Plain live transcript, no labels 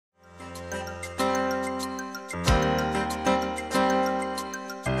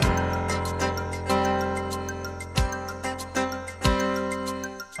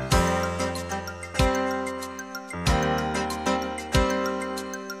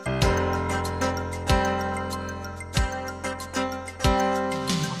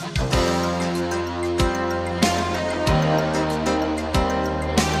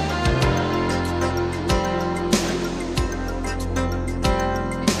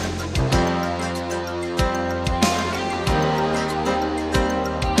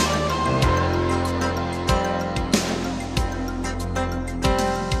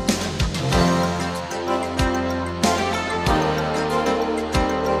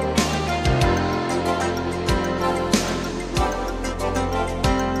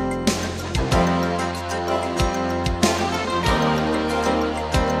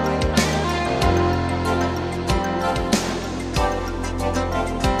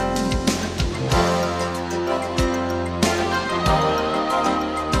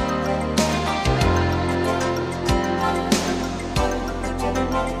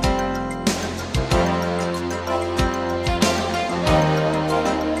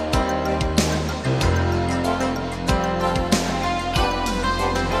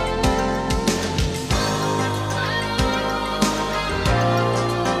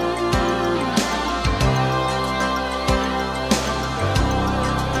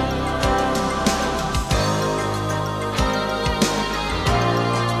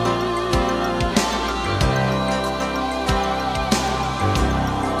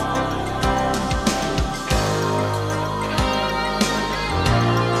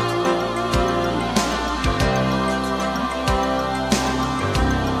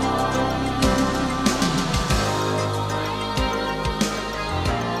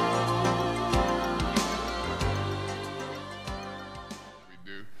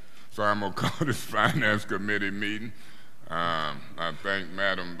So I'm going to call this Finance Committee meeting. I think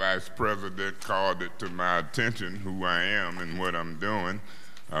Madam Vice President called it to my attention who I am and what I'm doing.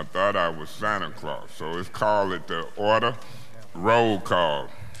 I thought I was Santa Claus, so let's call it to order. Roll call.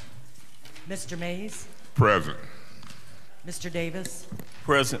 Mr. Mays? Present. Mr. Davis?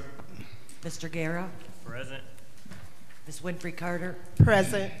 Present. Mr. Guerra? Present. Ms. Winfrey Carter?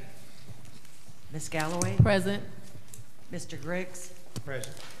 Present. Ms. Galloway? Present. Mr. Griggs?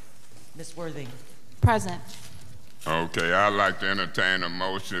 Present. Ms. Worthing? Present. Okay, I'd like to entertain a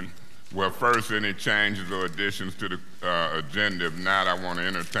motion. Well, first, any changes or additions to the agenda? If not, I want to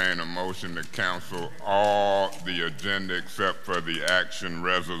entertain a motion to cancel all the agenda except for the action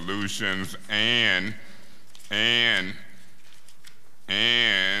resolutions and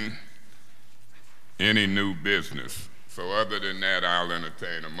any new business. So other than that, I'll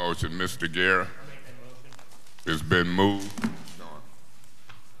entertain a motion. Mr. Guerra? It's been moved.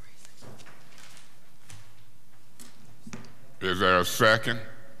 Is there a second?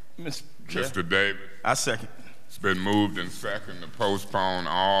 Mr. Davis? I second. It's been moved and second to postpone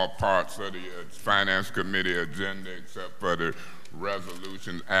all parts of the Finance Committee agenda except for the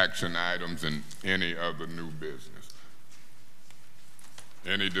resolutions, action items, and any other new business.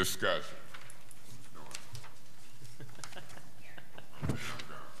 Any discussion? I'll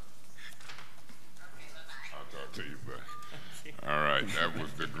talk to you, buddy. All right, that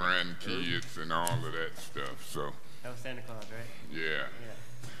was the grandkids and all of that stuff, so. That was Santa Claus, right? Yeah.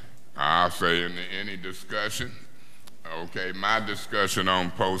 I'll say any discussion. Okay, my discussion on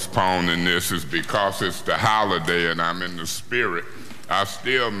postponing this is because it's the holiday and I'm in the spirit, I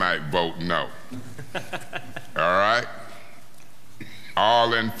still might vote no. All right?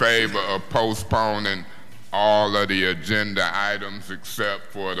 All in favor of postponing all of the agenda items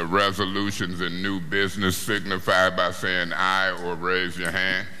except for the resolutions and new business signify by saying aye or raise your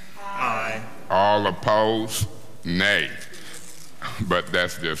hand. Aye. All opposed? Nay. But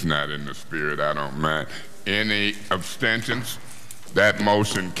that's just not in the spirit, I don't mind. Any abstentions? That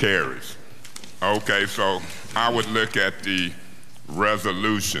motion carries. Okay, so I would look at the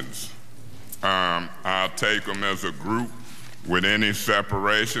resolutions. I'll take them as a group. With any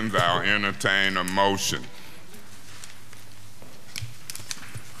separations, I'll entertain a motion.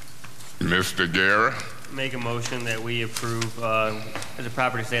 Mr. Guerra? Make a motion that we approve, is it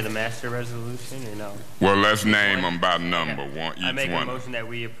proper to say the master resolution or no? Well, let's name them by number, one, each one. I make a motion that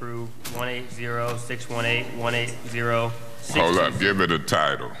we approve 180618, 180620. Hold up, give it a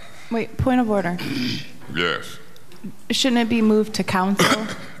title. Wait, point of order. Yes. Shouldn't it be moved to council?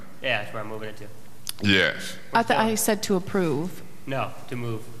 Yeah, that's where I'm moving it to. Yes. I thought I said to approve. No, to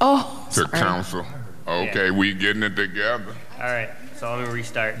move. Oh, To sorry. council. Okay, Yeah. we getting it together. All right, so let me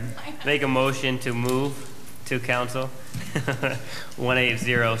restart. Make a motion to move to council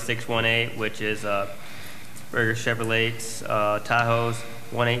 180618, which is Burger Chevrolets, Tahoes,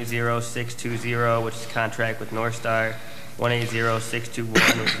 180620, which is a contract with North Star, 180621,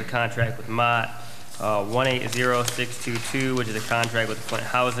 which is a contract with Mott, 180622, which is a contract with Flint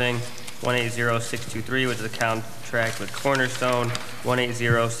Housing, 180623, which is a contract with Cornerstone,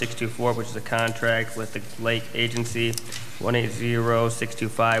 180624, which is a contract with the Lake Agency,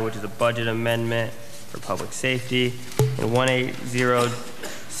 180625, which is a budget amendment for public safety, and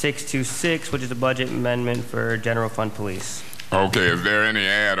 180626, which is a budget amendment for general fund police. Okay, is there any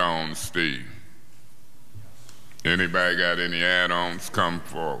add-ons, Steve? Anybody got any add-ons? Come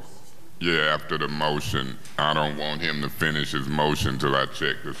forward. Yeah, after the motion. I don't want him to finish his motion till I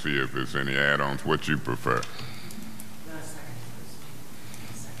check to see if there's any add-ons. What you prefer?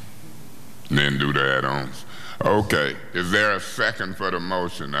 Then do the add-ons. Okay, is there a second for the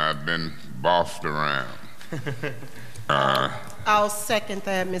motion? I've been bossed around. I'll second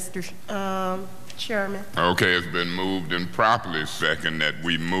that, Mr. Chairman. Okay, it's been moved and properly second that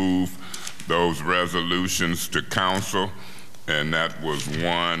we move those resolutions to council, and that was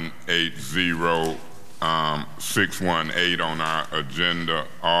 180618 on our agenda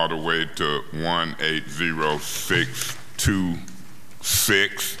all the way to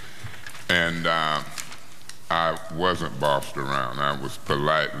 180626, and I wasn't bossed around. I was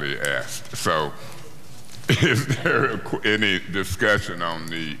politely asked. So is there any discussion on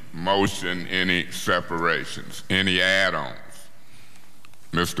the motion, any separations, any add-ons?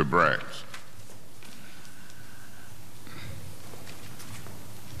 Mr. Branch.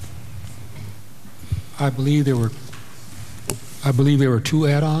 I believe there were two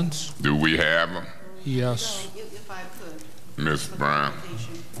add-ons. Do we have them? Yes. No, if I could. Ms. Brown.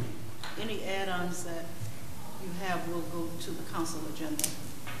 Any add-ons that you have will go to the council agenda.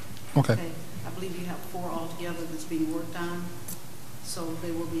 Okay. I believe you have 4 altogether that's being worked on. So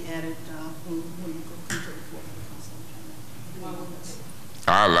they will be added when you go come to the floor for the consent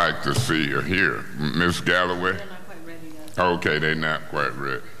agenda. I like to see her here. Ms. Galloway? They're not quite ready yet. Okay, they're not quite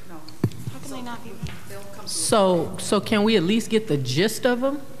ready. No. How can they not be? They'll come to So can we at least get the gist of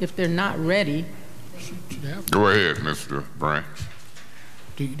them? If they're not ready, Go ahead, Mr. Branch.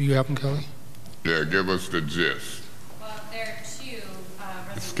 Do you have them, Kelly? Yeah, give us the gist. Well, there are two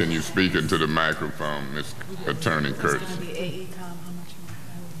resolutions. Can you speak into the microphone, Ms. Attorney Curtis? There's a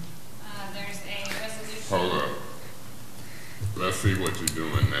resolution. Hold up. Let's see what you're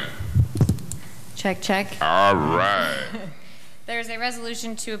doing now. Check, check. All right. There's a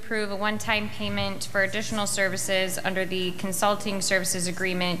resolution to approve a one-time payment for additional services under the consulting services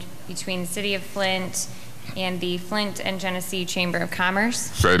agreement between the City of Flint and the Flint and Genesee Chamber of Commerce.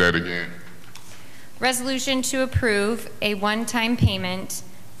 Say that again. Resolution to approve a one-time payment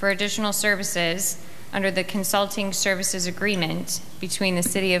for additional services under the consulting services agreement between the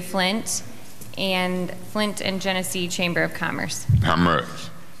City of Flint and Flint and Genesee Chamber of Commerce. How much?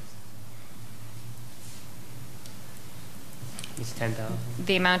 It's 10,000.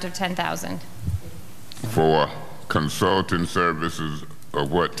 The amount of $10,000. For consulting services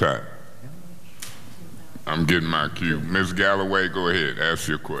of what type? I'm getting my cue. Ms. Galloway, go ahead. Ask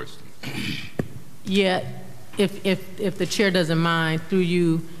your question. yeah, if the chair doesn't mind, through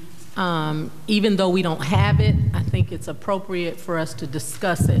you, even though we don't have it, I think it's appropriate for us to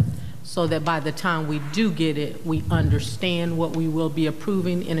discuss it so that by the time we do get it, we understand what we will be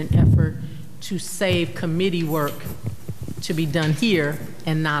approving in an effort to save committee work to be done here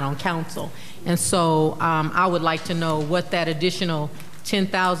and not on council. And so I would like to know what that additional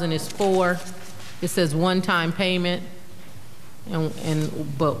 $10,000 is for. It says one-time payment,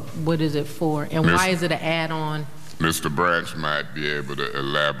 but what is it for? And why is it an add-on? Mr. Branch might be able to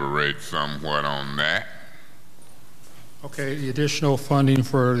elaborate somewhat on that. Okay, the additional funding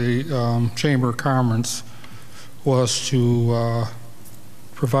for the Chamber of Commerce was to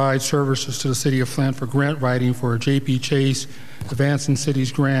provide services to the City of Flint for grant writing for a J.P. Chase Advancing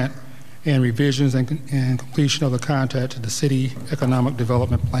Cities Grant and revisions and completion of the contract to the City Economic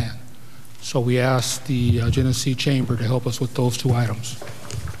Development Plan. So we asked the Genesee Chamber to help us with those two items.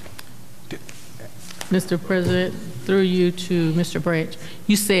 Mr. President, through you to Mr. Branch,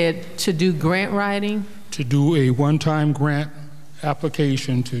 you said to do grant writing? To do a one-time grant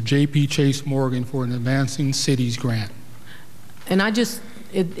application to J.P. Chase Morgan for an Advancing Cities Grant. And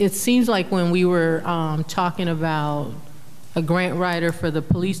it seems like when we were talking about a grant writer for the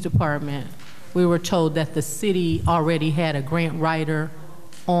police department, we were told that the city already had a grant writer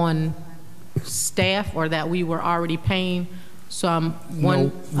on staff or that we were already paying. So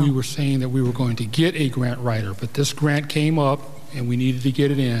we were saying that we were going to get a grant writer, but this grant came up and we needed to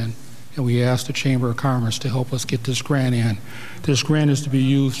get it in, and we asked the Chamber of Commerce to help us get this grant in. This grant is to be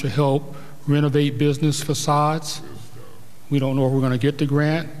used to help renovate business facades. We don't know if we're going to get the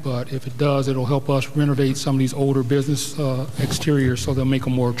grant, but if it does, it'll help us renovate some of these older business exteriors so they'll make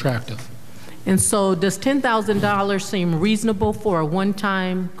them more attractive. And so does $10,000 seem reasonable for a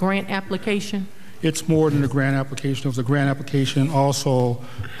one-time grant application? It's more than a grant application. It was a grant application. Also,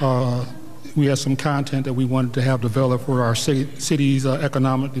 we had some content that we wanted to have developed for our city's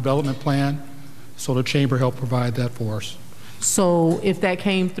economic development plan, so the Chamber helped provide that for us. So if that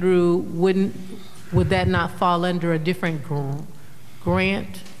came through, would that not fall under a different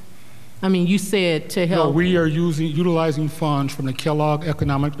grant? I mean, you said to help. No, we are utilizing funds from the Kellogg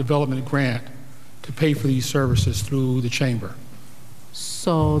Economic Development Grant to pay for these services through the Chamber.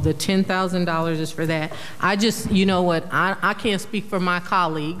 So the $10,000 is for that. I just, you know what, I can't speak for my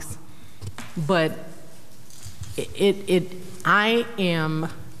colleagues, but I am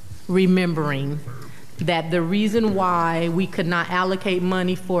remembering that the reason why we could not allocate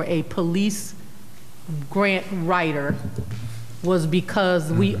money for a police grant writer was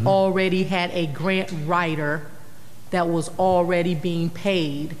because we already had a grant writer that was already being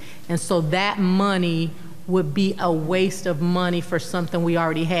paid. And so that money would be a waste of money for something we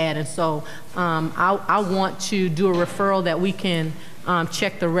already had. And so I want to do a referral that we can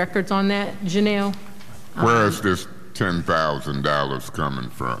check the records on that, Janelle. Where is this $10,000 coming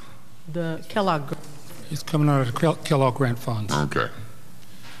from? The Kellogg. It's coming out of the Kellogg grant funds. Okay.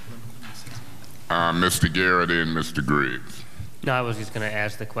 Mr. Garrity and Mr. Griggs. No, I was just going to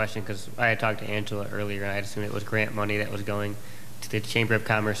ask the question because I had talked to Angela earlier, and I assumed it was grant money that was going to the Chamber of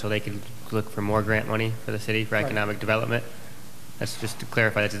Commerce so they could look for more grant money for the city for economic development. That's just to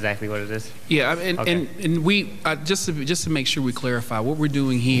clarify, that's exactly what it is? Yeah, Okay. and we, just to make sure we clarify, what we're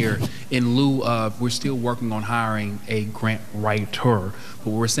doing here in lieu of, we're still working on hiring a grant writer.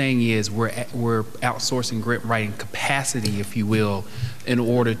 What we're saying is we're outsourcing grant writing capacity, if you will, in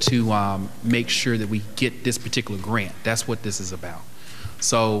order to make sure that we get this particular grant. That's what this is about.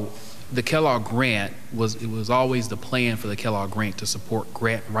 So the Kellogg grant it was always the plan for the Kellogg grant to support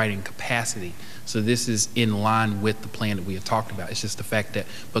grant writing capacity. So this is in line with the plan that we had talked about. It's just the fact that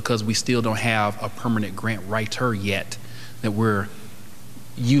because we still don't have a permanent grant writer yet, that we're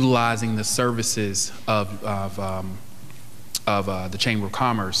utilizing the services of the Chamber of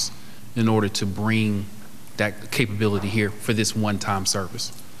Commerce in order to bring that capability here for this one-time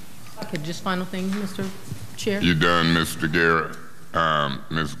service. Okay, just final thing, Mr. Chair. You done, Mr. Garrett?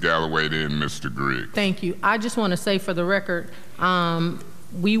 Ms. Galloway, then Mr. Griggs. Thank you. I just want to say for the record,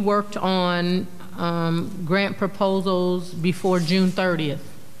 we worked on grant proposals before June 30th.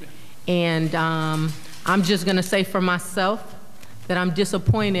 And I'm just going to say for myself that I'm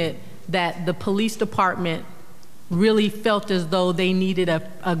disappointed that the police department really felt as though they needed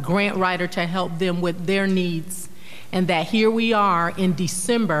a grant writer to help them with their needs. And that here we are in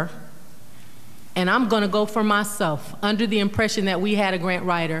December, and I'm going to go for myself, under the impression that we had a grant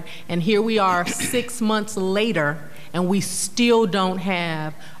writer, and here we are 6 months later, and we still don't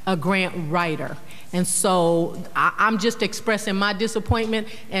have a grant writer. And so I'm just expressing my disappointment,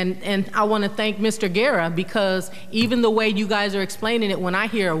 and I want to thank Mr. Guerra, because even the way you guys are explaining it, when I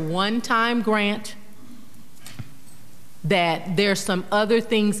hear a one-time grant, that there's some other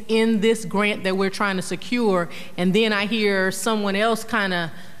things in this grant that we're trying to secure, and then I hear someone else kind of,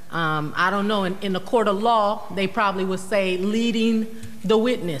 I don't know, in the court of law, they probably would say leading the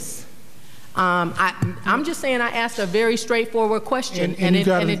witness. I'm just saying I asked a very straightforward question, and it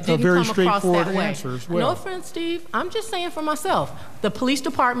didn't come across that way. No offense, Steve. I'm just saying for myself. The police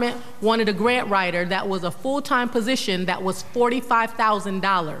department wanted a grant writer that was a full-time position that was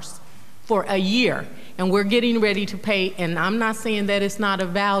 $45,000 for a year, and we're getting ready to pay, and I'm not saying that it's not a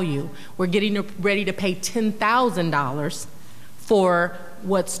value, we're getting ready to pay $10,000 for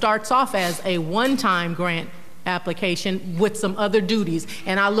what starts off as a one-time grant application with some other duties.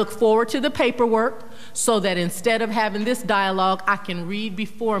 And I look forward to the paperwork so that instead of having this dialogue, I can read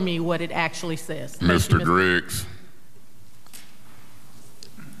before me what it actually says. Mr. Griggs.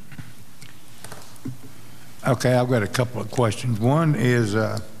 Okay, I've got a couple of questions. One is,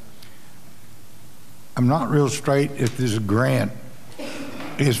 I'm not real straight if this grant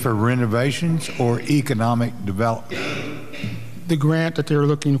is for renovations or economic development. The grant that they're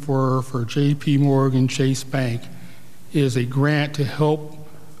looking for J.P. Morgan Chase Bank is a grant to help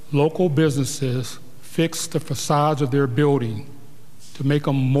local businesses fix the facades of their building to make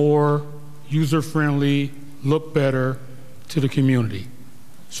them more user-friendly, look better to the community.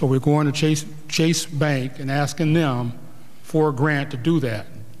 So we're going to Chase Bank and asking them for a grant to do that,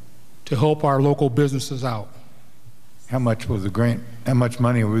 to help our local businesses out. How much was the grant? How much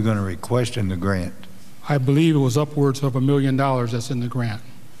money are we going to request in the grant? I believe it was upwards of $1 million that's in the grant.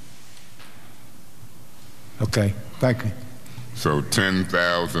 Okay, thank you. So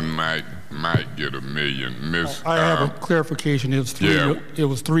 10,000 might get $1 million. I have a clarification. It was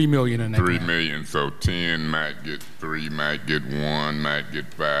 $3 million in that. $3 million. So 10 might get 3, might get 1, might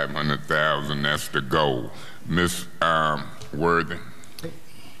get 500,000. That's the goal. Ms. Worthy.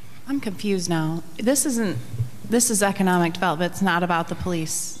 I'm confused now. This is economic development. It's not about the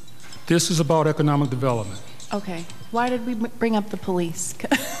police. This is about economic development. Okay. Why did we bring up the police?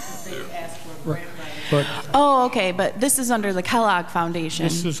 But oh, okay. But this is under the Kellogg Foundation.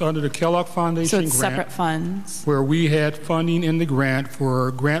 This is under the Kellogg Foundation so it's grant, separate funds. Where we had funding in the grant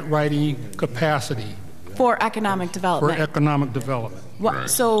for grant writing capacity. For economic development. For economic development. Right.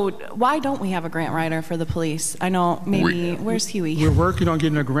 So why don't we have a grant writer for the police? I know maybe, where's Huey? We're working on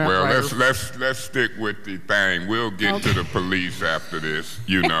getting a grant writer. Well, let's stick with the thing. We'll get to the police after this,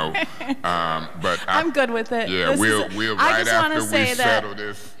 you know. But I'm good with it. Yeah, we'll right after we settle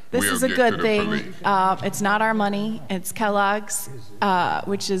this. This is a good thing. It's not our money. It's Kellogg's,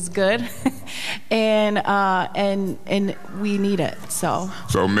 which is good, and we need it. So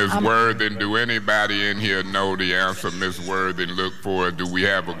Ms. Worthen, do anybody in here know the answer? Ms. Worthen, look for it. Do we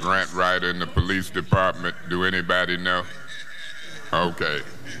have a grant writer in the police department? Do anybody know? Okay.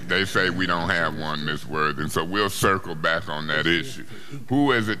 They say we don't have one, Ms. Worthen, so we'll circle back on that issue.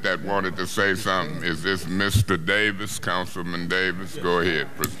 Who is it that wanted to say something? Is this Mr. Davis, Councilman Davis? Go ahead,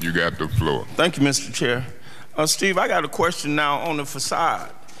 you got the floor. Thank you, Mr. Chair. Steve, I got a question now on the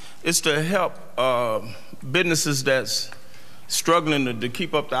facade. It's to help businesses that's struggling to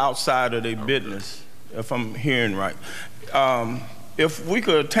keep up the outside of their business. if I'm hearing right. If we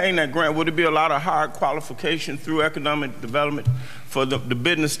could obtain that grant, would it be a lot of higher qualification through economic development for the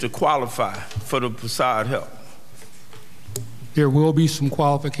business to qualify for the facade help? There will be some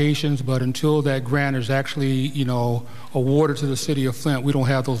qualifications, but until that grant is actually, awarded to the city of Flint, we don't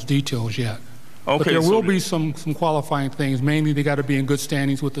have those details yet. Okay, but there will be some qualifying things. Mainly, they got to be in good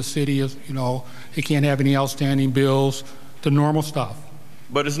standings with the city. They can't have any outstanding bills, the normal stuff.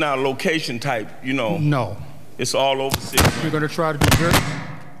 But it's not location type, No. It's all over the city. We're going to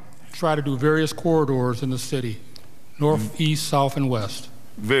try to do various corridors in the city, north, east, south, and west.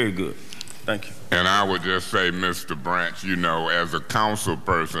 Very good. Thank you. And I would just say, Mr. Branch, as a council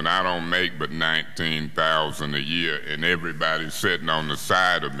person, I don't make but $19,000 a year, and everybody sitting on the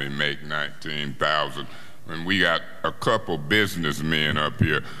side of me make $19,000. And we got a couple businessmen up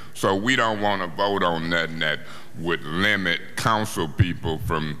here, so we don't want to vote on nothing that would limit council people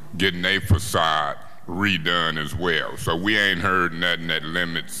from getting their facade redone as well. So we ain't heard nothing that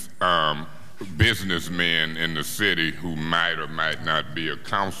limits businessmen in the city who might or might not be a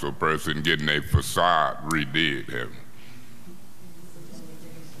council person getting a facade redid.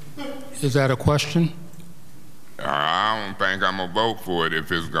 Is that a question? I don't think I'm gonna vote for it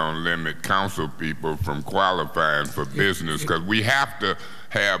if it's gonna limit council people from qualifying for business, because we have to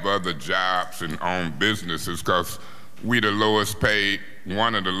have other jobs and own businesses, because we the lowest paid,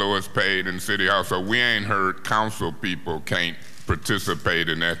 one of the lowest paid in City Hall. So we ain't heard council people can't participate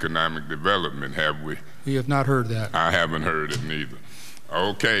in economic development, have we? We have not heard that. I haven't heard it neither.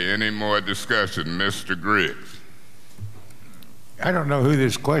 Okay, any more discussion? Mr. Griggs. I don't know who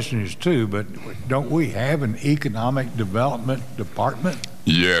this question is to, but don't we have an economic development department?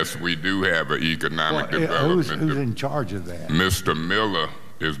 Yes, we do have an economic development. Who's in charge of that? Mr. Miller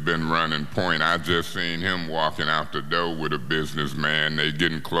has been running point. I just seen him walking out the door with a businessman. They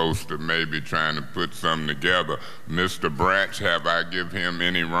getting close to maybe trying to put something together. Mr. Branch, have I give him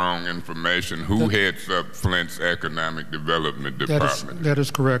any wrong information? Who heads up Flint's economic development department? That is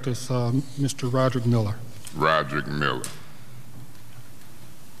correct. It's Mr. Roderick Miller. Roderick Miller.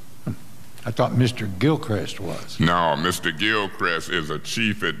 I thought Mr. Gilchrist was. No, Mr. Gilchrist is a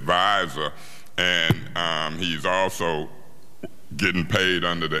chief advisor, and he's also getting paid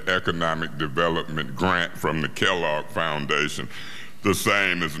under the Economic Development Grant from the Kellogg Foundation, the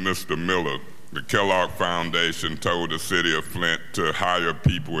same as Mr. Miller. The Kellogg Foundation told the city of Flint to hire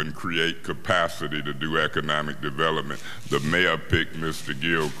people and create capacity to do economic development. The mayor picked Mr.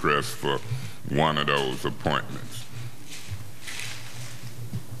 Gilchrist for one of those appointments.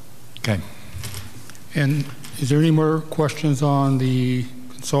 Okay. And is there any more questions on the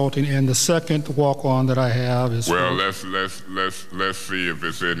consulting? And the second walk-on that I have is well, let's see if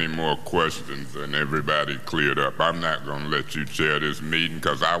it's any more questions and everybody cleared up. I'm not going to let you chair this meeting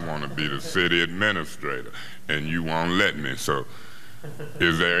because I want to be the city administrator, and you won't let me. So,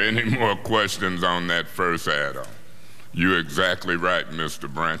 is there any more questions on that first add-on? You're exactly right, Mr.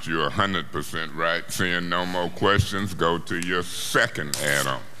 Branch. You're 100% right. Seeing no more questions, go to your second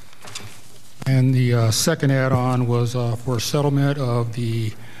add-on. And the second add-on was for settlement of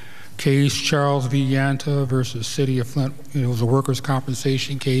the case Charles V. Yanta versus City of Flint. It was a workers'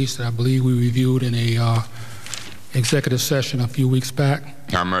 compensation case that I believe we reviewed in a executive session a few weeks back.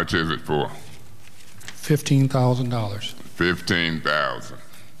 How much is it for? $15,000. $15,000.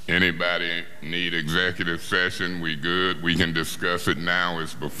 Anybody need executive session? We good? We can discuss it now.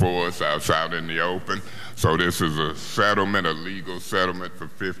 It's before us. It's out in the open. So this is a settlement, a legal settlement for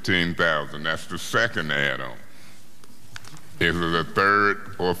 $15,000. That's the second add-on. Is it a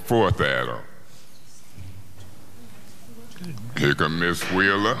third or fourth add-on? Here comes Miss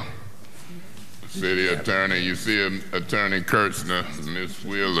Wheeler, city attorney. You see Attorney Kirchner. Miss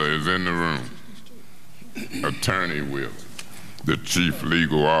Wheeler is in the room. Attorney Wheeler, the chief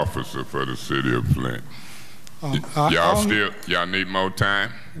legal officer for the city of Flint. Y'all need more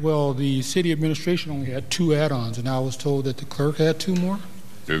time? Well, the city administration only had 2 add-ons, and I was told that the clerk had 2 more.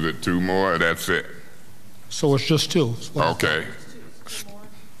 Is it 2 more or that's it? So it's just 2. Okay.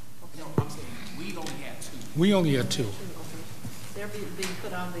 We only had 2. They're being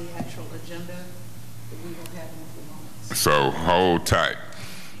put on the actual agenda, but we will have them in a few moments. So hold tight.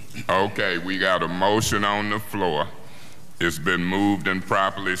 Okay, we got a motion on the floor. It's been moved and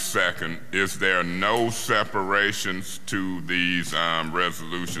properly second. Is there no separations to these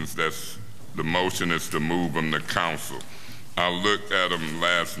resolutions? The motion is to move them to council. I looked at them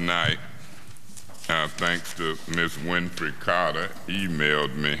last night, thanks to Ms. Winfrey Carter,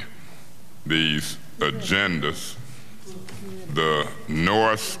 emailed me these agendas. The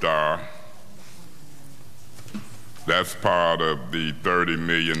North Star, that's part of the $30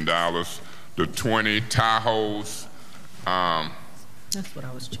 million. the 20 Tahoes. That's what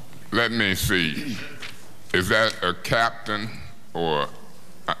I was checking. Let me see. Is that a captain or,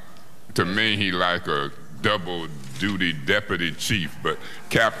 to me, he like a double duty deputy chief, but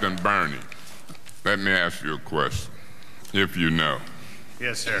Captain Bernie, let me ask you a question, if you know.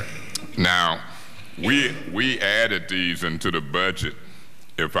 Yes, sir. Now, we added these into the budget,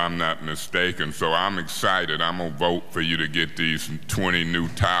 if I'm not mistaken, so I'm excited. I'm gonna vote for you to get these 20 new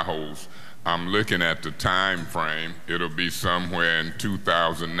Tahoes. I'm looking at the time frame. It'll be somewhere in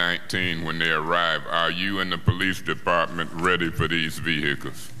 2019 when they arrive. Are you and the police department ready for these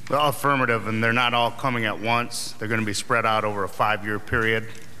vehicles? Well, affirmative, and they're not all coming at once. They're going to be spread out over a 5-year period.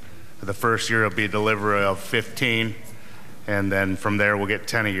 The first year will be a delivery of 15, and then from there we'll get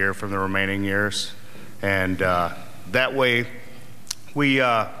 10 a year from the remaining years. And that way we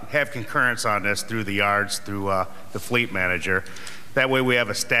have concurrence on this through the yards, through the fleet manager. That way we have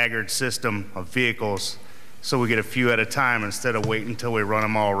a staggered system of vehicles, so we get a few at a time instead of waiting until we run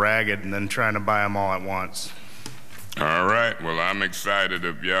them all ragged and then trying to buy them all at once. All right, well, I'm excited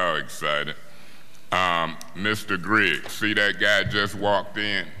if y'all excited. Mr. Griggs, see that guy just walked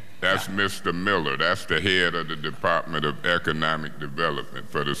in? That's Mr. Miller. That's the head of the Department of Economic Development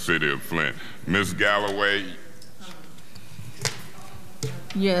for the city of Flint. Ms. Galloway?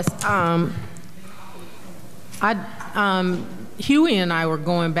 Yes, Huey and I were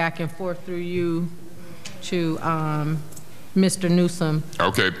going back and forth through you to Mr. Newsom.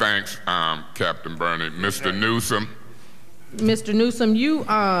 Okay, thanks, Captain Bernie. Mr. Newsom? Mr. Newsom, you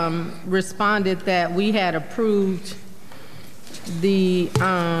responded that we had approved the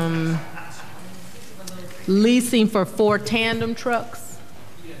leasing for 4 tandem trucks,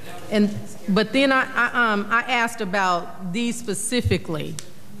 but then I asked about these specifically.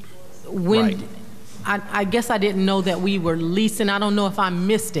 When Right. I guess I didn't know that we were leasing. I don't know if I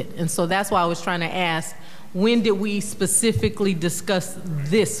missed it, and so that's why I was trying to ask. When did we specifically discuss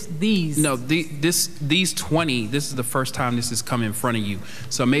these? No, these 20, this is the first time this has come in front of you.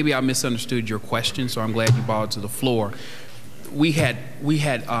 So maybe I misunderstood your question, so I'm glad you brought it to the floor. We had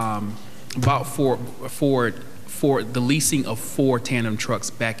about for the leasing of 4 tandem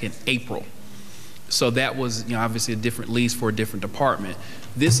trucks back in April. So that was, obviously a different lease for a different department.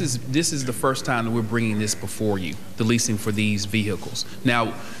 This is the first time that we're bringing this before you, the leasing for these vehicles.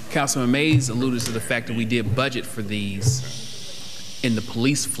 Now, Councilman Mays alluded to the fact that we did budget for these in the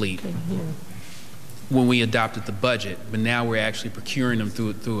police fleet when we adopted the budget, but now we're actually procuring them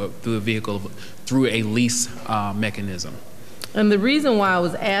through a vehicle, through a lease mechanism. And the reason why I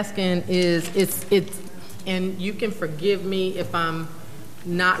was asking is it's and you can forgive me if I'm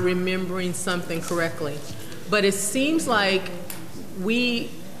not remembering something correctly, but it seems like we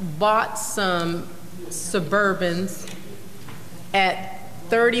bought some Suburbans at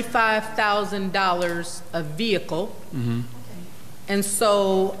 $35,000 a vehicle. Mm-hmm. And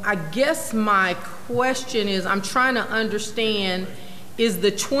so I guess my question is, I'm trying to understand, is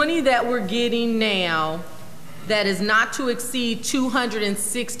the 20 that we're getting now that is not to exceed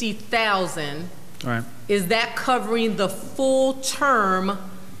 260,000, Right. is that covering the full term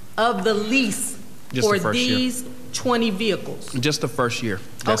of the lease Just for the first these 20 vehicles? Just the first year.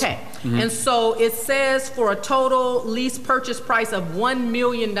 Okay, and so it says for a total lease purchase price of $1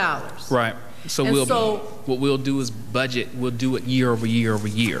 million. Right. So And what we'll do is budget. We'll do it year over year over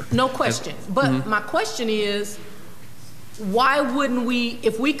year. No question. But my question is, why wouldn't we,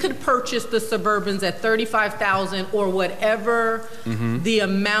 if we could purchase the Suburbans at $35,000 or whatever the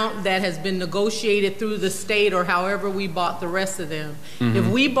amount that has been negotiated through the state or however we bought the rest of them, if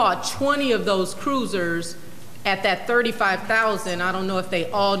we bought 20 of those cruisers at that $35,000, I don't know if they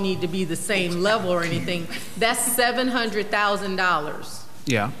all need to be the same level or anything, that's $700,000.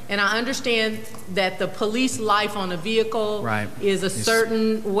 Yeah. And I understand that the police life on a vehicle is a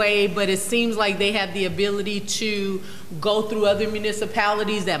certain way, but it seems like they have the ability to go through other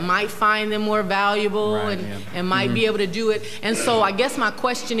municipalities that might find them more valuable and might be able to do it. And so I guess my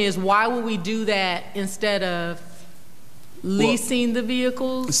question is, why would we do that instead of leasing the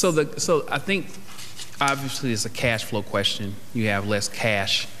vehicles? So I think obviously it's a cash flow question. You have less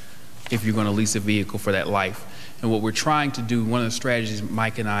cash if you're going to lease a vehicle for that life. And what we're trying to do, one of the strategies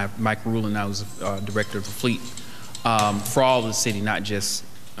Mike Rule and I was director of the fleet, for all of the city, not just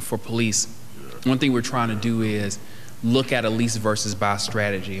for police. One thing we're trying to do is look at a lease versus buy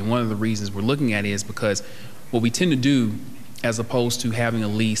strategy. And one of the reasons we're looking at it is because what we tend to do, as opposed to having a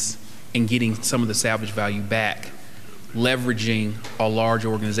lease and getting some of the salvage value back, leveraging a large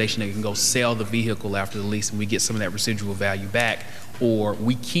organization that can go sell the vehicle after the lease and we get some of that residual value back, or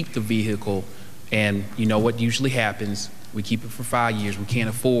we keep the vehicle. And you know what usually happens, We keep it for 5 years. We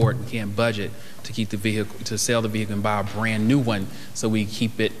can't budget to keep the vehicle, to sell the vehicle and buy a brand new one. So we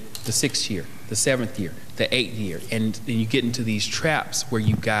keep it the 6th year, the 7th year, the 8th year. And then you get into these traps where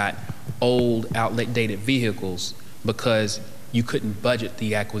you got old, outdated vehicles because you couldn't budget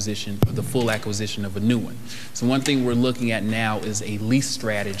the acquisition, the full acquisition of a new one. So one thing we're looking at now is a lease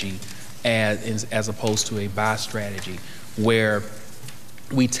strategy as opposed to a buy strategy, where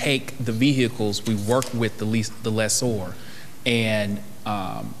we take the vehicles, we work with the lessor, and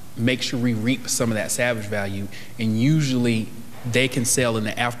make sure we reap some of that salvage value, and usually they can sell in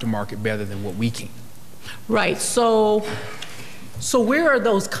the aftermarket better than what we can. Right, so where are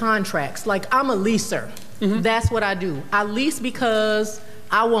those contracts? Like, I'm a leaser. That's what I do. I lease because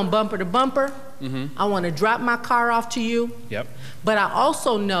I want bumper to bumper. I want to drop my car off to you. Yep. But I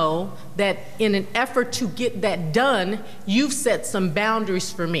also know that in an effort to get that done, you've set some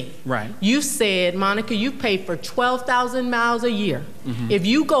boundaries for me. Right. You said, Monica, you pay for 12,000 miles a year. If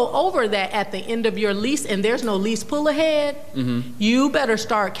you go over that at the end of your lease and there's no lease pull ahead, you better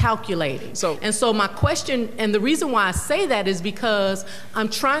start calculating. And so my question, and the reason why I say that is because I'm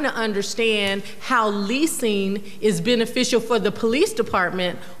trying to understand how leasing is beneficial for the police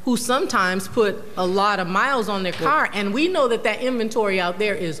department, who sometimes put a lot of miles on their car, and we know that that inventory out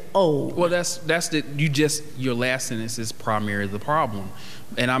there is old. Well, your last sentence is primarily the problem.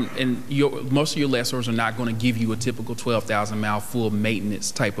 Most of your lessors are not going to give you a typical 12,000 mile full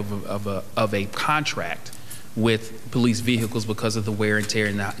maintenance type of a contract with police vehicles because of the wear and tear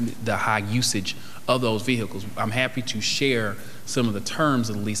and the high usage of those vehicles. I'm happy to share some of the terms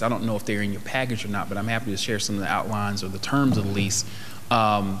of the lease. I don't know if they're in your package or not, but I'm happy to share some of the outlines or the terms of the lease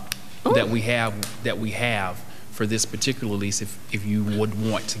that we have for this particular lease, if you would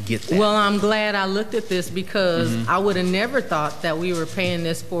want to get that. Well, I'm glad I looked at this because I would have never thought that we were paying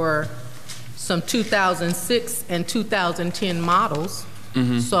this for some 2006 and 2010 models.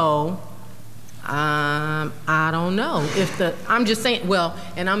 So I don't know if I'm just saying, well,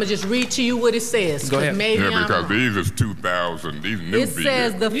 and I'm gonna just read to you what it says. Go ahead. Maybe because these is 2000, these new vehicles. It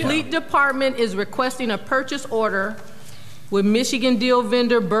says the fleet department is requesting a purchase order with Michigan deal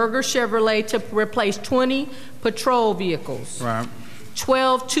vendor Berger Chevrolet to replace 20 patrol vehicles. Right.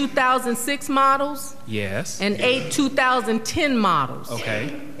 12 2006 models. Yes. And 8 2010 models.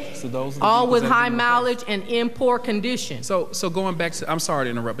 Okay. So those are all with high mileage and in poor condition. So going back to, I'm sorry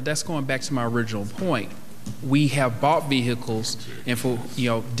to interrupt, but that's going back to my original point. We have bought vehicles, and for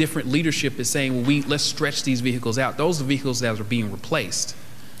different leadership is saying, well, let's stretch these vehicles out. Those are vehicles that are being replaced.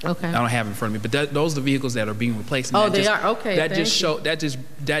 Okay. I don't have it in front of me, but those are the vehicles that are being replaced. Oh, they are. Okay.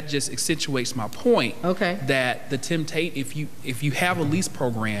 That just accentuates my point. Okay. That the temptation, if you have a lease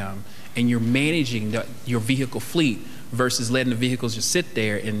program and you're managing your vehicle fleet versus letting the vehicles just sit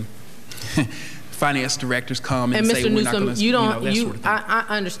there and finance directors come and say, Mr. we're not going to, that sort of thing. I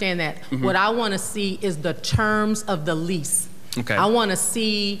understand that. What I want to see is the terms of the lease. Okay. I want to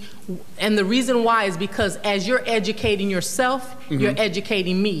see, and the reason why is because as you're educating yourself, you're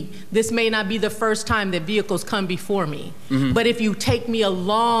educating me. This may not be the first time that vehicles come before me, but if you take me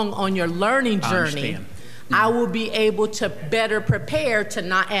along on your learning journey, I will be able to better prepare to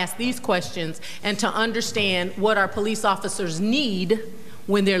not ask these questions and to understand what our police officers need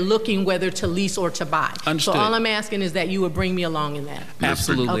when they're looking whether to lease or to buy. Understood. So all I'm asking is that you would bring me along in that.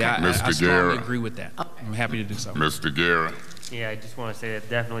 Absolutely. Okay. I strongly agree with that. I'm happy to do so. Mr. Guerra. Yeah, I just want to say that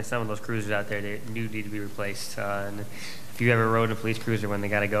definitely some of those cruisers out there, they do need to be replaced. And if you ever rode a police cruiser when they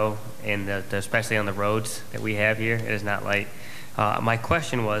got to go, and especially on the roads that we have here, it is not light. My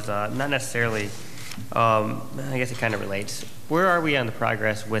question was not necessarily, I guess it kind of relates. Where are we on the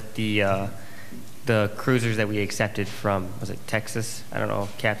progress with the cruisers that we accepted from, was it Texas? I don't know,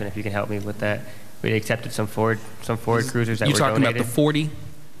 Captain, if you can help me with that. We accepted some Ford cruisers that were donated. You talking about the 40?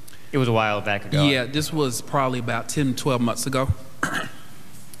 It was a while back ago. Yeah, this was probably about 10, 12 months ago.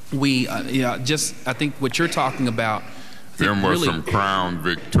 We, I think what you're talking about. Them were some Crown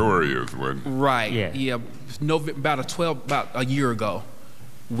Victorias, wasn't it? Right. Yeah. About a year ago,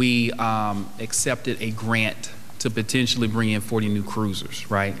 we accepted a grant to potentially bring in 40 new cruisers.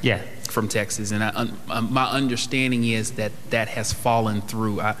 Right. Yeah. From Texas, and my understanding is that has fallen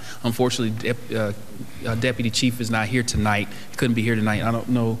through. Unfortunately, Deputy Chief is not here tonight. He couldn't be here tonight. I don't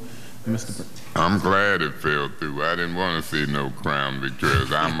know, Mr. I'm glad it fell through. I didn't want to see no Crown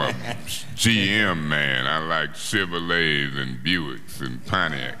Victorias. I'm a GM man. I like Chevrolets and Buicks and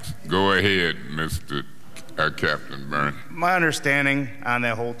Pontiacs. Go ahead, Mr. Captain Byrne. My understanding on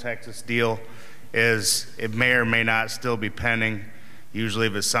that whole Texas deal is it may or may not still be pending. Usually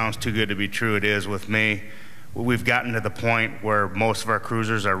if it sounds too good to be true, it is with me. we've gotten to the point where most of our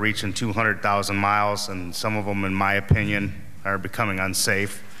cruisers are reaching 200,000 miles, and some of them, in my opinion, are becoming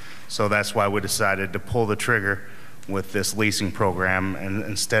unsafe. So that's why we decided to pull the trigger with this leasing program, and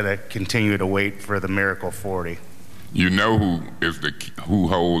instead of continue to wait for the Miracle 40. You know who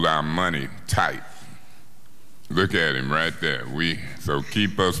hold our money tight. Look at him right there. So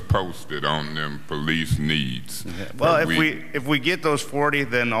keep us posted on them police needs. Well, if we get those 40,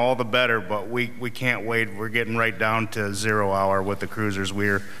 then all the better, but we can't wait. We're getting right down to 0 hour with the cruisers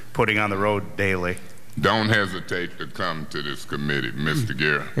we're putting on the road daily. Don't hesitate to come to this committee, Mr.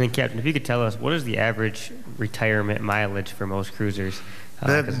 Guerra. And then, Captain, if you could tell us, what is the average retirement mileage for most cruisers?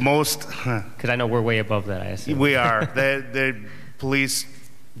 Because I know we're way above that, I assume. We are. The police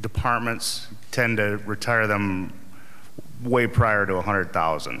departments tend to retire them way prior to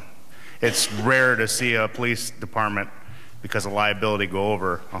 100,000. It's rare to see a police department, because of liability, go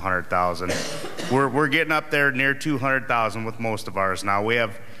over 100,000. We're getting up there near 200,000 with most of ours now. We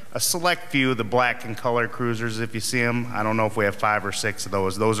have a select few, the black and color cruisers, if you see them. I don't know if we have 5 or 6 of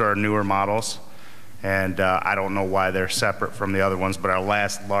those. Those are our newer models, and I don't know why they're separate from the other ones, but our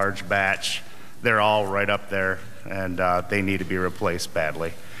last large batch, they're all right up there, and they need to be replaced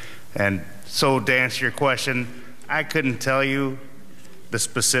badly. And so to answer your question, I couldn't tell you the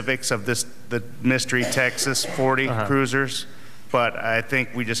specifics of the Mystery Texas 40 cruisers, but I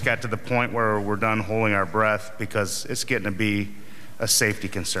think we just got to the point where we're done holding our breath, because it's getting to be a safety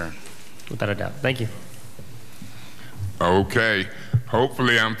concern. Without a doubt. Thank you. Okay.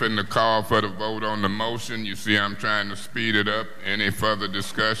 Hopefully I'm finna call for the vote on the motion. You see I'm trying to speed it up. Any further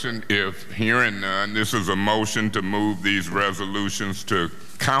discussion? If hearing none, this is a motion to move these resolutions to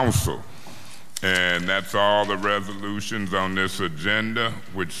council. And that's all the resolutions on this agenda,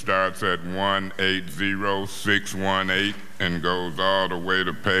 which starts at 180618 and goes all the way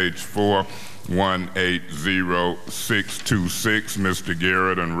to page 4, 180626. Mr.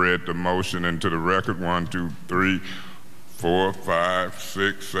 Garrett and read the motion into the record. 1, 2, 3, 4, 5,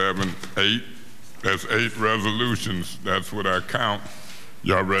 6, 7, 8. That's 8 resolutions. That's what I count.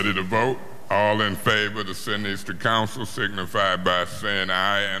 Y'all ready to vote? All in favor to send these to council signify by saying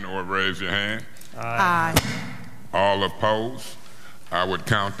aye and or raise your hand. Aye. All opposed? I would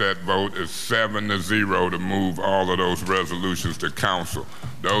count that vote as 7-0 to move all of those resolutions to council.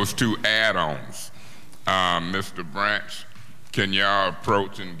 Those 2 add-ons, Mr. Branch, can y'all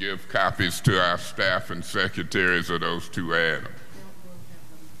approach and give copies to our staff and secretaries of those 2 add-ons?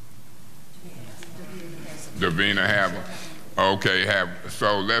 Davina have them? Okay,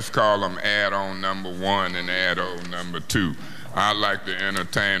 so let's call them add-on number 1 and add-on number 2. I'd like to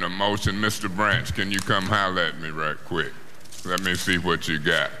entertain a motion. Mr. Branch, can you come holler at me right quick? Let me see what you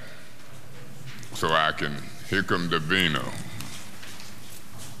got. So I can, here come Davino.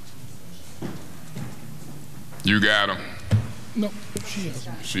 You got them? No, she has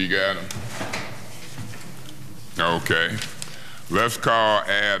them. She got them? Okay. Let's call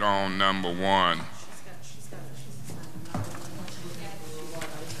add-on number 1.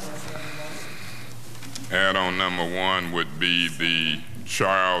 Add-on number 1 would be the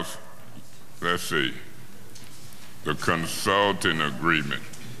Charles, let's see, the consulting agreement.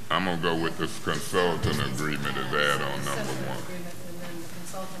 I'm gonna go with this consulting agreement as add-on number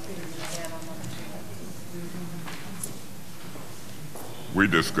 1. We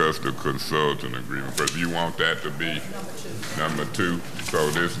discussed the consulting agreement, but you want that to be number 2, so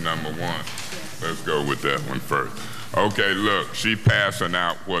this number 1. Let's go with that one first. Okay, look, she passing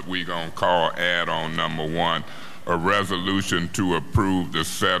out what we gonna call add-on number 1, a resolution to approve the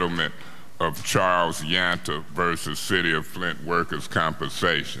settlement of Charles Yanta versus City of Flint workers'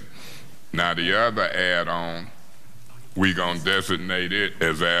 compensation. Now the other add-on, we gonna designate it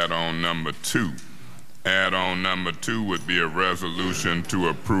as add-on number 2. Add-on number 2 would be a resolution to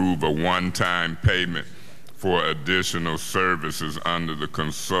approve a one-time payment for additional services under the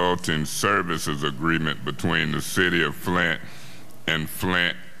consulting services agreement between the City of Flint and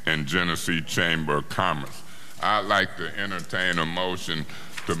Genesee Chamber of Commerce. I'd like to entertain a motion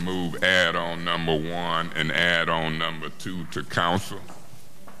to move add-on number 1 and add-on number 2 to council.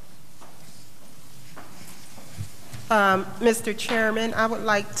 Mr. Chairman, I would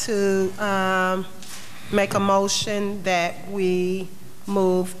like to make a motion that we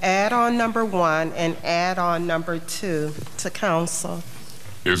move add-on number 1 and add-on number 2 to council.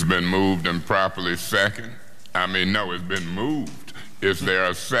 It's been moved and properly second. No, it's been moved. Is there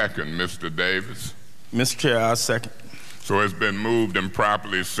a second, Mr. Davis? Mr. Chair, I second. So it's been moved and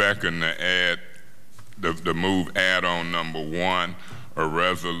properly second to add, the move add-on number 1, a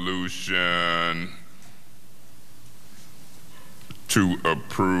resolution to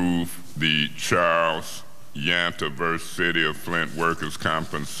approve the Charles Yanta versus City of Flint Workers'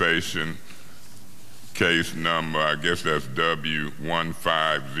 Compensation, case number, I guess that's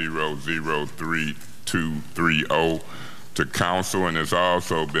W150032230 to council, and it's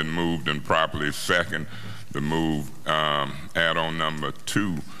also been moved and properly second to move add-on number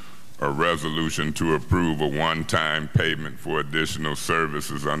 2, a resolution to approve a one-time payment for additional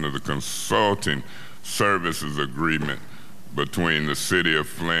services under the consulting services agreement between the City of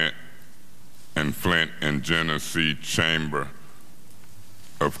Flint and Flint and Genesee Chamber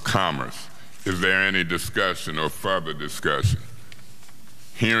of Commerce. Is there any discussion or further discussion?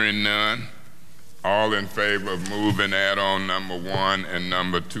 Hearing none, all in favor of moving add-on number 1 and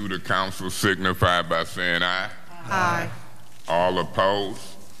number 2 to council signify by saying aye. Aye. All opposed?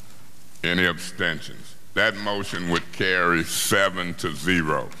 Any abstentions? That motion would carry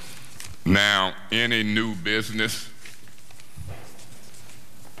 7-0. Now, any new business?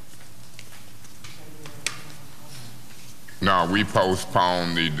 No, we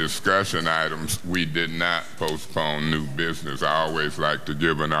postponed the discussion items. We did not postpone new business. I always like to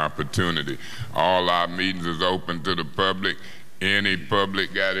give an opportunity. All our meetings is open to the public. Any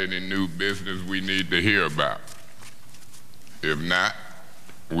public got any new business we need to hear about? If not,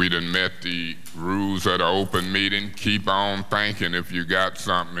 we done met the rules of the open meeting. Keep on thinking if you got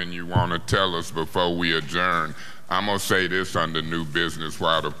something and you want to tell us before we adjourn. I'm going to say this under new business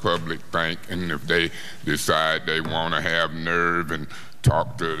while the public think, and if they decide they want to have nerve and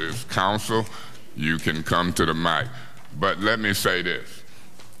talk to this council, you can come to the mic. But let me say this.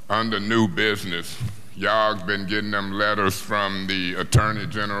 Under new business, y'all been getting them letters from the Attorney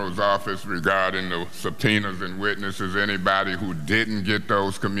General's office regarding the subpoenas and witnesses. Anybody who didn't get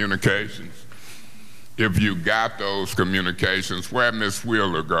those communications? If you got those communications, where'd Ms.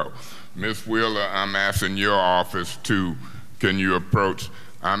 Wheeler go? Ms. Wheeler, I'm asking your office to, can you approach,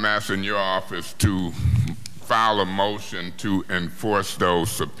 I'm asking your office to file a motion to enforce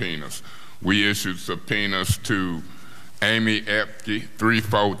those subpoenas. We issued subpoenas to Amy Epke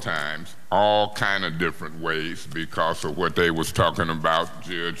 3-4 times, all kind of different ways because of what they was talking about,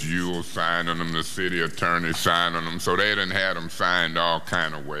 Judge Ewell signing them, the city attorney signing them, so they done had them signed all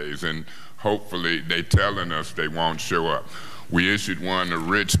kind of ways, and hopefully they telling us they won't show up. We issued one to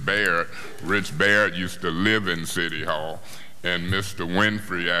Rich Barrett. Rich Barrett used to live in City Hall, and Mr.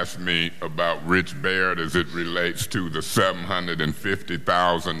 Winfrey asked me about Rich Barrett as it relates to the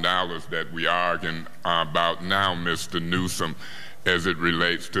 $750,000 that we arguing about now, Mr. Newsom, as it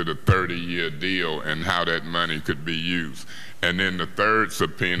relates to the 30-year deal and how that money could be used. And then the third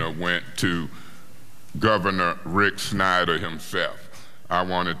subpoena went to Governor Rick Snyder himself. I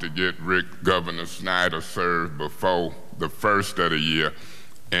wanted to get Governor Snyder served before the first of the year,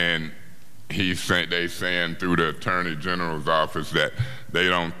 and they saying through the Attorney General's office that they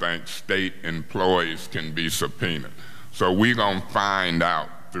don't think state employees can be subpoenaed. So we're gonna find out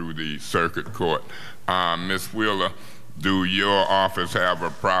through the circuit court. Ms. Wheeler, do your office have a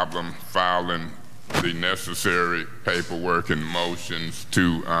problem filing the necessary paperwork and motions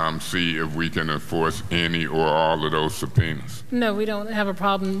to see if we can enforce any or all of those subpoenas? No, we don't have a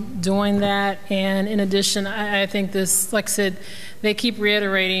problem doing that. And in addition, I think this, like I said, they keep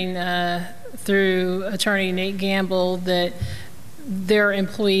reiterating through Attorney Nate Gamble that their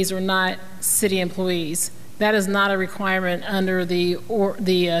employees are not city employees. That is not a requirement under the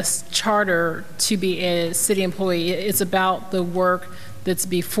charter to be a city employee. It's about the work that's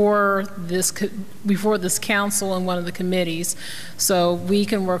before this council and one of the committees. So we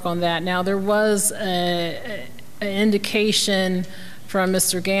can work on that. Now, there was an indication from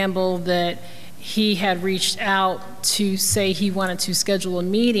Mr. Gamble that he had reached out to say he wanted to schedule a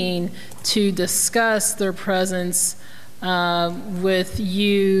meeting to discuss their presence with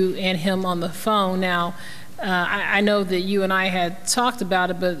you and him on the phone. Now, I know that you and I had talked about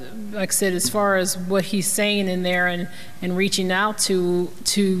it, but like I said, as far as what he's saying in there and reaching out to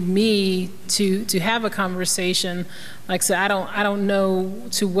me to have a conversation, like I said, I don't know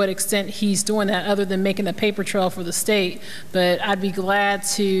to what extent he's doing that other than making a paper trail for the state, but I'd be glad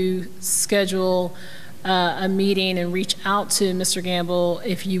to schedule a meeting and reach out to Mr. Gamble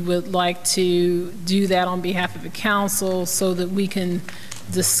if you would like to do that on behalf of the council so that we can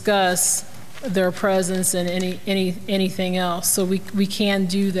discuss their presence and anything else. So we can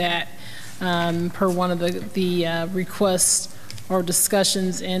do that per one of the requests or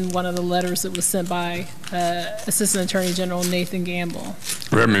discussions in one of the letters that was sent by Assistant Attorney General Nathan Gamble.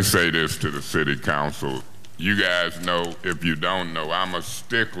 Let me say this to the city council. You guys know, if you don't know, I'm a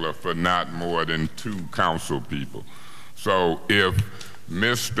stickler for not more than 2 council people. So if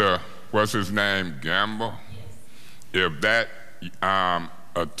Mr. what's his name, Gamble, if that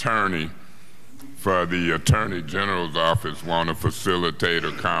attorney for the Attorney General's office want to facilitate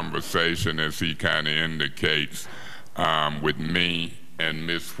a conversation, as he kind of indicates, with me and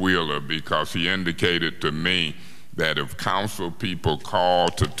Ms. Wheeler, because he indicated to me that if council people call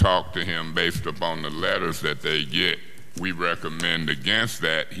to talk to him based upon the letters that they get, we recommend against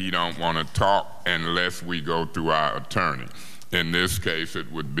that. He don't want to talk unless we go through our attorney. In this case,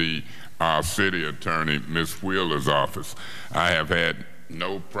 it would be our city attorney, Ms. Wheeler's office. I have had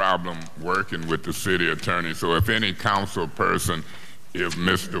no problem working with the city attorney, so if any council person, if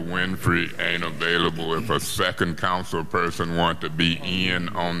Mr. Winfrey ain't available, if a second council person want to be in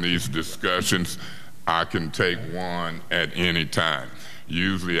on these discussions, I can take one at any time.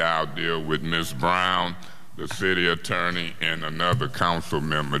 Usually I'll deal with Ms. Brown, the city attorney, and another council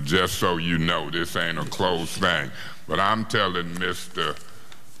member, just so you know this ain't a closed thing. But I'm telling Mr.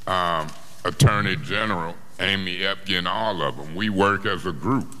 Attorney General, Amy Epke, and all of them, we work as a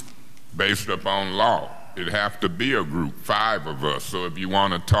group based upon law. It have to be a group, 5 of us. So if you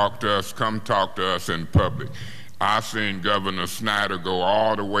want to talk to us, come talk to us in public. I've seen Governor Snyder go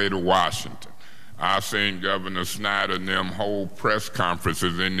all the way to Washington. I've seen Governor Snyder and them hold press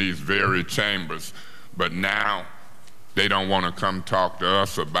conferences in these very chambers, but now they don't want to come talk to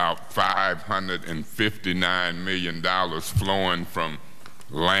us about $559 million flowing from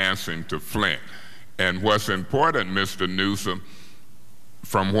Lansing to Flint. And what's important, Mr. Newsom,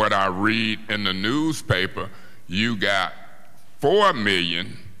 from what I read in the newspaper, you got $4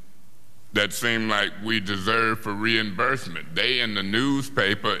 million that seem like we deserve for reimbursement. They in the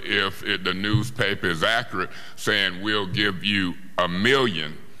newspaper, if the newspaper is accurate, saying we'll give you $1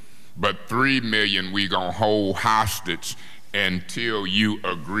 million, but $3 million we gonna hold hostage until you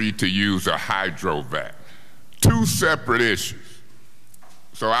agree to use a hydrovac. 2 separate issues.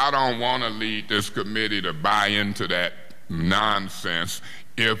 So I don't want to lead this committee to buy into that nonsense.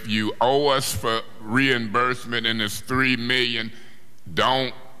 If you owe us for reimbursement and it's $3 million,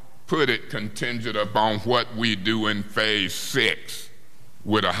 don't put it contingent upon what we do in phase 6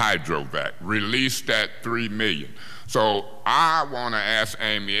 with a hydrovac. Release that $3 million. So I want to ask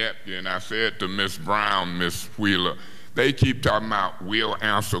Amy Epke, and I said to Ms. Brown, Ms. Wheeler, they keep talking about we'll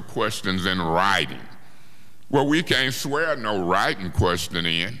answer questions in writing. Well, we can't swear no writing question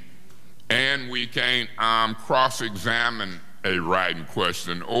in, and we can't cross-examine a writing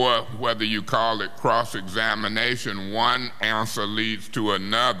question, or whether you call it cross-examination, one answer leads to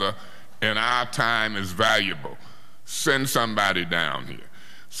another, and our time is valuable. Send somebody down here.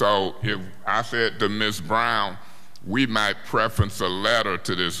 So if I said to Ms. Brown, we might preference a letter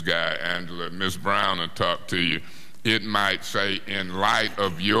to this guy, Angela, Ms. Brown will talk to you. It might say, in light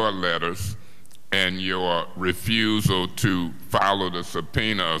of your letters and your refusal to follow the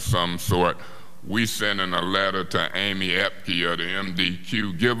subpoena of some sort, we sending a letter to Amy Epke or the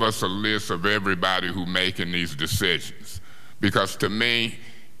MDQ, give us a list of everybody who making these decisions. Because to me,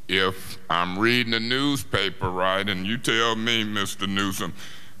 if I'm reading the newspaper right, and you tell me, Mr. Newsom,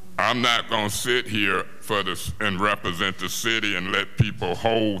 I'm not gonna sit here for this and represent the city and let people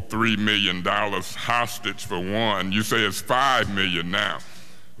hold $3 million hostage for one. You say it's $5 million now.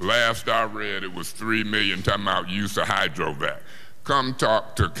 Last I read, it was $3 million talking about use of hydrovac. Come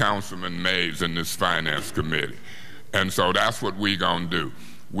talk to Councilman Mays in this finance committee. And so that's what we gonna do.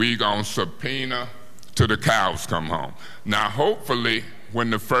 We gonna subpoena till the cows come home. Now, hopefully,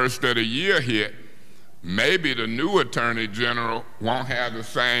 when the first of the year hit, maybe the new Attorney General won't have the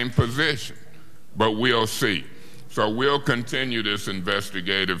same position, but we'll see. So we'll continue this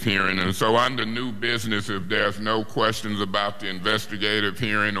investigative hearing. And so under new business, if there's no questions about the investigative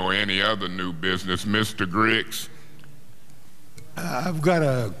hearing or any other new business, Mr. Griggs. I've got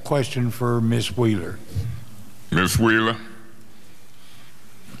a question for Ms. Wheeler. Ms. Wheeler.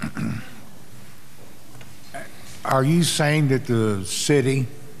 Are you saying that the city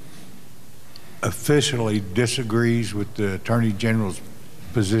officially disagrees with the Attorney General's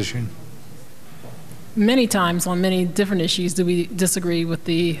position? Many times on many different issues do we disagree with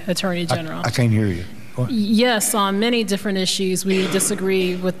the Attorney General. I can't hear you. What? Yes, on many different issues we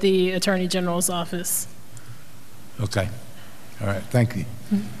disagree with the Attorney General's office. Okay. All right. Thank you.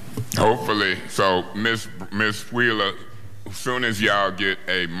 Hopefully. So, Ms. Wheeler, as soon as y'all get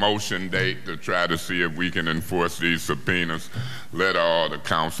a motion date to try to see if we can enforce these subpoenas, let all the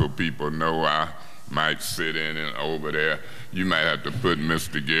council people know. I might sit in and over there. You might have to put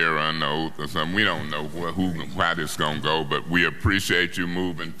Mr. Guerra on the oath or something. We don't know how this is going to go, but we appreciate you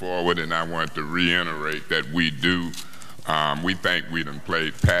moving forward, and I want to reiterate that we do. We think we done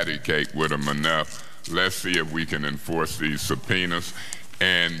played patty cake with them enough. Let's see if we can enforce these subpoenas.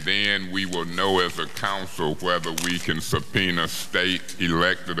 and then we will know as a council whether we can subpoena state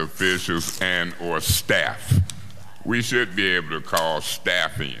elected officials and or staff. We should be able to call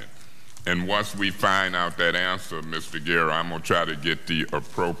staff in. And once we find out that answer, Mr. Guerra, I'm gonna try to get the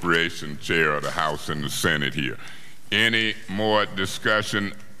appropriation chair of the House and the Senate here. Any more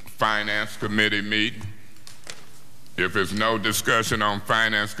discussion, Finance Committee meeting? If there's no discussion on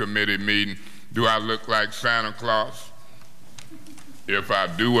Finance Committee meeting, do I look like Santa Claus? If I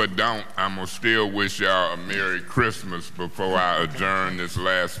do or don't, I'm gonna still wish y'all a Merry Christmas before I adjourn this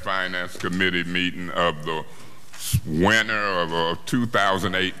last Finance Committee meeting of the winter of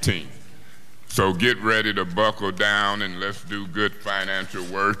 2018. So get ready to buckle down and let's do good financial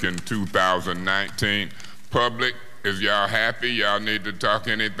work in 2019. Public, is y'all happy? Y'all need to talk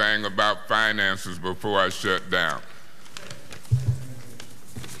anything about finances before I shut down.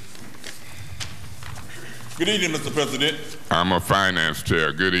 Good evening, Mr. President. I'm a finance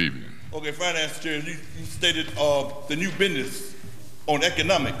chair. Good evening. Okay, finance chair, you stated the new business on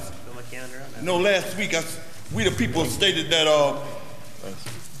economics. No, last week we the people stated that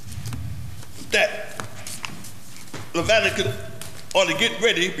the valley ought to get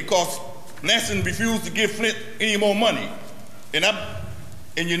ready because Lansing refused to give Flint any more money,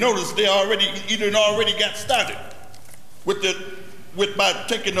 and you notice they already got started by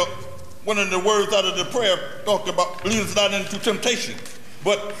taking one of the words out of the prayer talked about lead us not into temptation.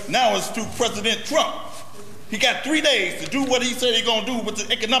 But now it's to President Trump. He got 3 days to do what he said he's gonna do with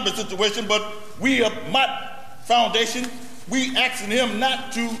the economic situation, but we at Mott Foundation, we asking him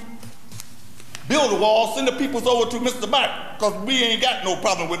not to build a wall, send the peoples over to Mr. Mott, because we ain't got no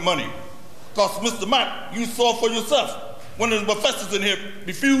problem with money. Because Mr. Mott, you saw for yourself, one of the professors in here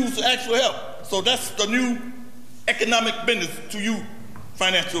refused to ask for help. So that's the new economic business to you,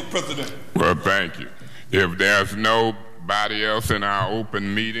 Financial President. Well, thank you. If there's nobody else in our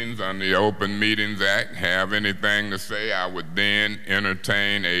open meetings on the Open Meetings Act have anything to say, I would then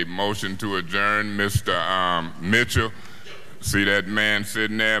entertain a motion to adjourn. Mr. Mitchell, see that man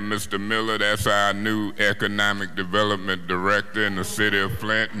sitting there, Mr. Miller, that's our new Economic Development Director in the city of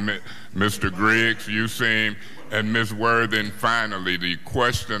Flint. Mr. Griggs, you seem, and Ms. Worthing, finally, the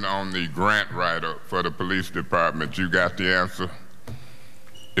question on the grant writer for the police department, you got the answer?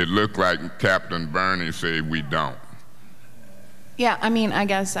 It looked like Captain Burney said we don't. Yeah, I mean, I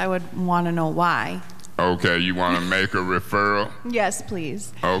guess I would want to know why. Okay, you want to make a referral? Yes,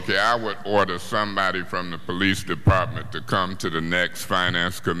 please. Okay, I would order somebody from the police department to come to the next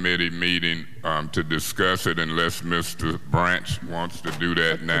Finance Committee meeting to discuss it, unless Mr. Branch wants to do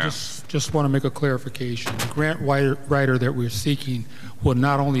that now. I just want to make a clarification. The grant writer that we're seeking will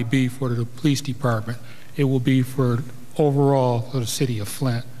not only be for the police department, it will be for overall for the city of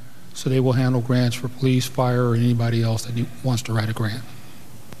Flint. So they will handle grants for police, fire, or anybody else that wants to write a grant.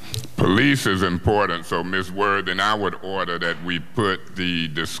 Police is important, so Ms. Worthing, I would order that we put the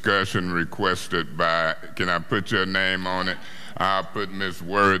discussion requested by, can I put your name on it? I'll put Ms.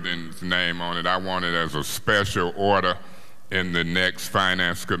 Worthing's name on it. I want it as a special order in the next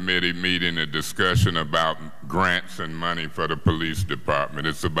Finance Committee meeting, a discussion about grants and money for the police department.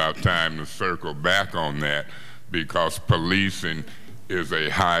 It's about time to circle back on that, because policing is a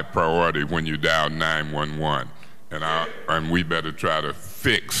high priority when you dial 911, and we better try to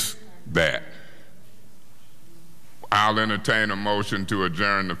fix that. I'll entertain a motion to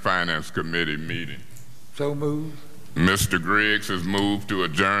adjourn the Finance Committee meeting. So moved. Mr. Griggs has moved to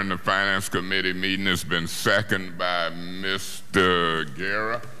adjourn the Finance Committee meeting. It's been seconded by Mr.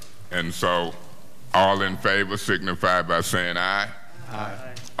 Guerra, and so all in favor signify by saying aye.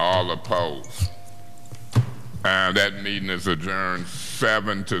 Aye. All opposed. That meeting is adjourned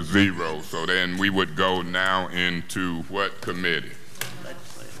 7-0. So then we would go now into what committee?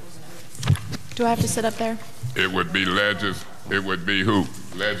 Do I have to sit up there? It would be it would be who?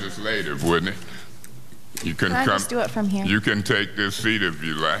 Legislative, wouldn't it? You can I just do it from here? You can take this seat if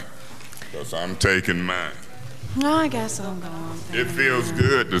you like, because I'm taking mine. No, I guess I'll go on. It feels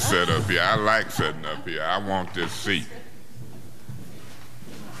good to sit up here. I like sitting up here. I want this seat.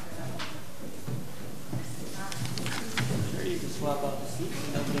 You can swap out the seats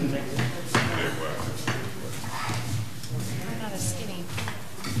and nobody makes it. I'm not as skinny.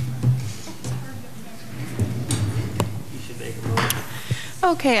 You should make a move.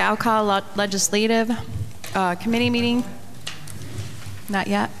 Okay, I'll call a legislative committee meeting. Not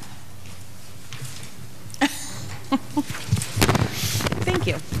yet. Thank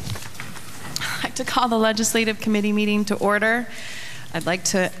you. I'd like to call the legislative committee meeting to order. I'd like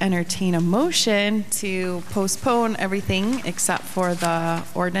to entertain a motion to postpone everything except for the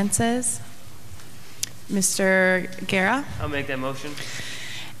ordinances. Mr. Guerra? I'll make that motion.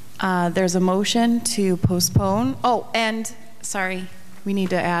 There's a motion to postpone. Oh, and sorry, we need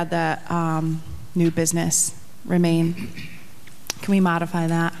to add that new business remain. Can we modify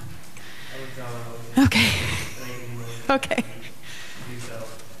that? Okay. Okay.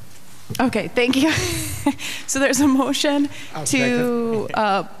 Okay, thank you. So there's a motion to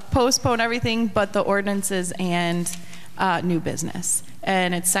postpone everything but the ordinances and new business.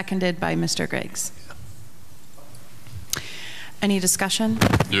 And it's seconded by Mr. Griggs. Any discussion?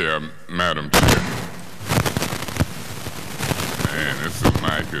 Yeah, Madam Chair. Man, this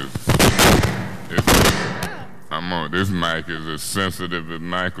mic this mic is as sensitive as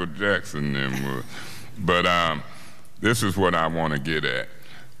Michael Jackson then was. But this is what I want to get at.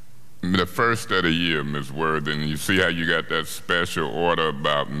 The first of the year, Ms. Worthing, you see how you got that special order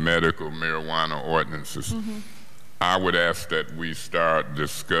about medical marijuana ordinances? Mm-hmm. I would ask that we start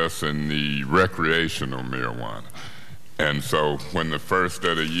discussing the recreational marijuana. And so when the first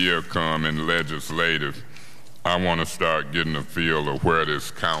of the year come in legislative, I want to start getting a feel of where this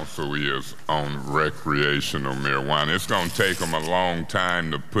council is on recreational marijuana. It's going to take them a long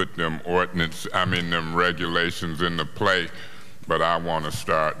time to put them them regulations into play, but I want to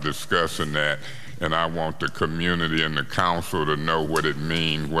start discussing that, and I want the community and the council to know what it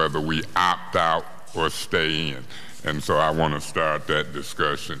means, whether we opt out or stay in. And so I want to start that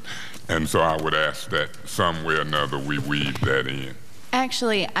discussion. And so I would ask that some way or another we weave that in.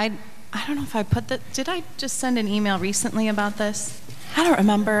 Actually, I don't know if I put that. Did I just send an email recently about this? I don't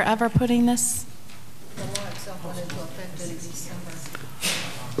remember ever putting this. The law itself went into effect in December.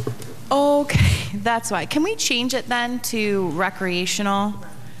 Okay, that's why. Can we change it then to recreational?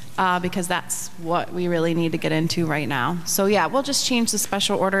 Because that's what we really need to get into right now. So yeah, we'll just change the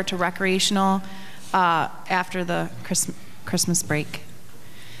special order to recreational after the Christmas break.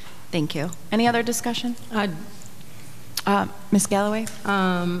 Thank you. Any other discussion? Ms. Galloway?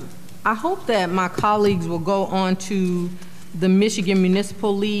 I hope that my colleagues will go on to the Michigan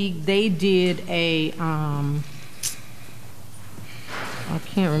Municipal League. They did a, I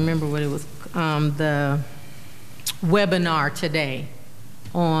can't remember what it was, the webinar today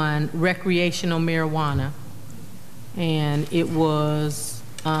on recreational marijuana. And it was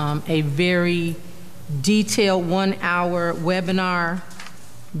a very detailed 1-hour webinar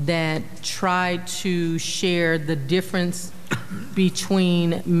that tried to share the difference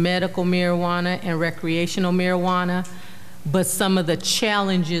between medical marijuana and recreational marijuana, but some of the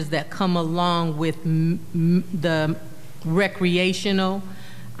challenges that come along with the recreational.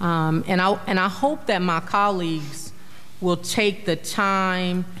 And I hope that my colleagues will take the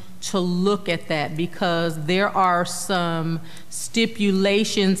time to look at that, because there are some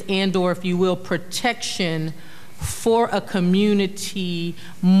stipulations and/or, if you will, protection for a community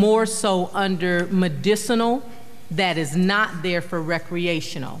more so under medicinal that is not there for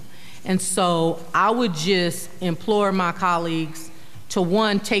recreational. And so I would just implore my colleagues to,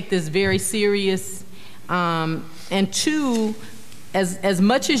 one, take this very serious, and two, as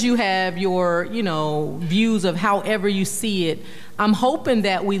much as you have your, views of however you see it, I'm hoping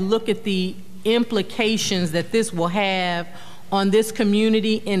that we look at the implications that this will have on this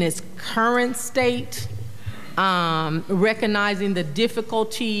community in its current state, recognizing the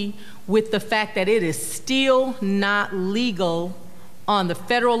difficulty with the fact that it is still not legal on the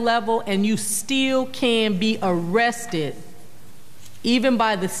federal level, and you still can be arrested even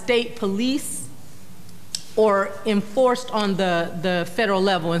by the state police or enforced on the federal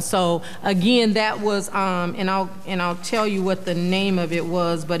level. And so again, that was, and I'll tell you what the name of it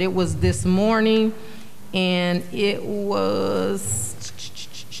was, but it was this morning, and it was,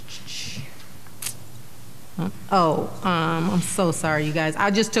 I'm so sorry, you guys.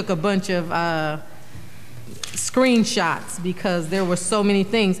 I just took a bunch of screenshots because there were so many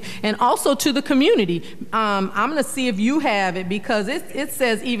things. And also to the community, I'm gonna see if you have it, because it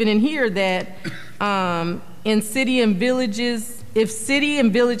says even in here that in city and villages, if city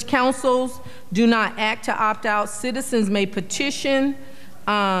and village councils do not act to opt out, citizens may petition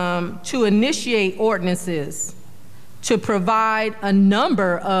to initiate ordinances to provide a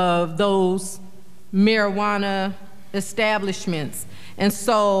number of those marijuana establishments. And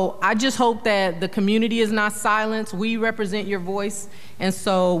so I just hope that the community is not silenced. We represent your voice, and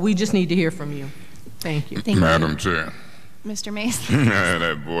so we just need to hear from you. Thank you. Thank you. Madam Chair. Mr. Mason.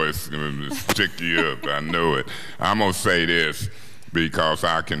 That voice gonna just tick you up, I know it. I'm gonna say this because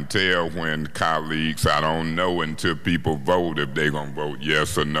I can tell when colleagues, I don't know until people vote if they're gonna vote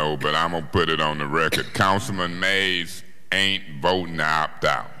yes or no, but I'm gonna put it on the record. Councilman Mays ain't voting to opt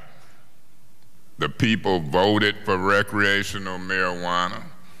out. The people voted for recreational marijuana.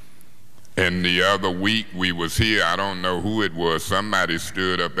 And the other week we was here, I don't know who it was, somebody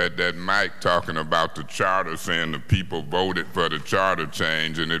stood up at that mic talking about the charter, saying the people voted for the charter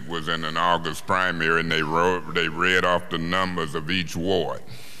change, and it was in an August primary, and they read off the numbers of each ward.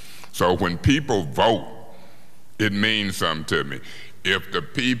 So when people vote, it means something to me. If the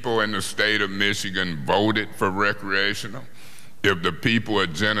people in the state of Michigan voted for recreational, if the people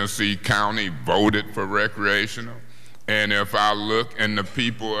of Genesee County voted for recreational, and if I look and the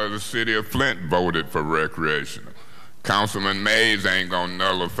people of the city of Flint voted for recreational, Councilman Mays ain't gonna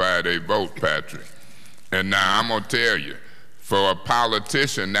nullify their vote, Patrick. And now I'm gonna tell you, for a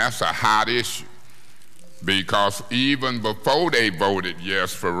politician, that's a hot issue. Because even before they voted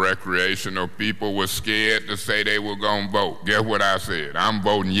yes for recreational, people were scared to say they were gonna vote. Guess what I said? I'm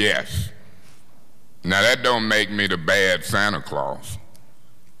voting yes. Now that don't make me the bad Santa Claus.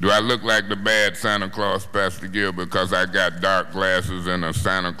 Do I look like the bad Santa Claus, Pastor Gill, because I got dark glasses and a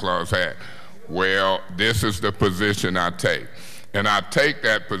Santa Claus hat? Well, this is the position I take. And I take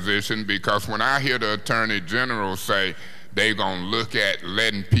that position because when I hear the Attorney General say they're gonna look at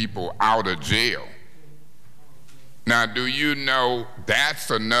letting people out of jail, now do you know that's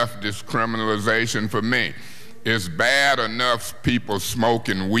enough discriminalization for me? It's bad enough people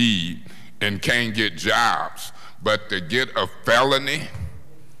smoking weed and can't get jobs, but to get a felony,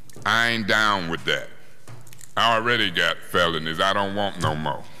 I ain't down with that. I already got felonies. I don't want no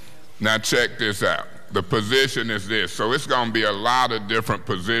more. Now check this out. The position is this. So it's going to be a lot of different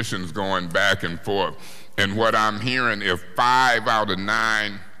positions going back and forth. And what I'm hearing, if 5 out of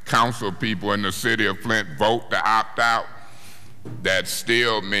 9 council people in the city of Flint vote to opt out, that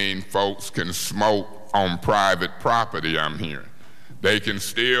still means folks can smoke on private property, I'm hearing. They can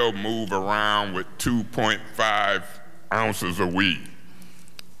still move around with 2.5 ounces of weed.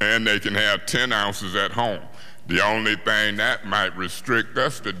 And they can have 10 ounces at home. The only thing that might restrict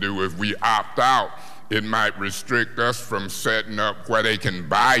us to do if we opt out, it might restrict us from setting up where they can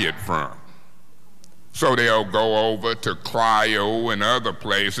buy it from. So they'll go over to Clio and other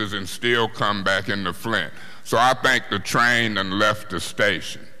places and still come back into Flint. So I think the train done left the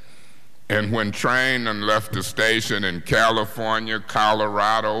station. And when train done left the station in California,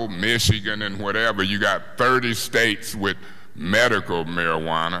 Colorado, Michigan, and whatever, you got 30 states with medical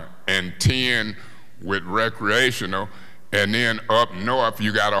marijuana and 10 with recreational, and then up north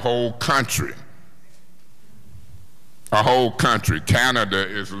you got a whole country. A whole country. Canada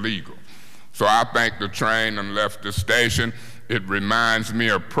is legal. So I think the train done left the station. It reminds me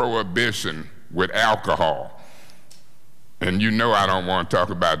of prohibition with alcohol. And you know I don't want to talk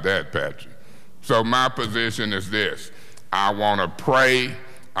about that, Patrick. So my position is this. I want to pray.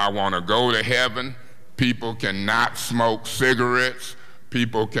 I want to go to heaven. People cannot smoke cigarettes.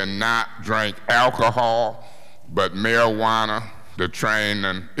 People cannot drink alcohol. But marijuana, the train,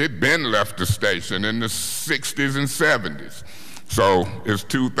 and it been left the station in the 60s and 70s. So it's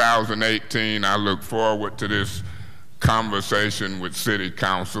 2018. I look forward to this conversation with City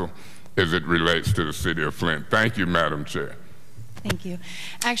Council as it relates to the city of Flint. Thank you, Madam Chair. Thank you.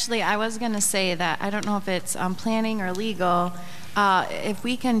 Actually, I was going to say that I don't know if it's planning or legal. If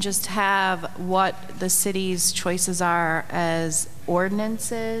we can just have what the city's choices are as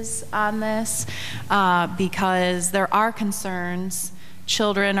ordinances on this, because there are concerns,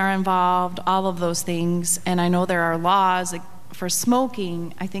 children are involved, all of those things, and I know there are laws for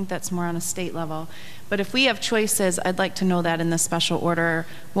smoking. I think that's more on a state level. But if we have choices, I'd like to know that in the special order,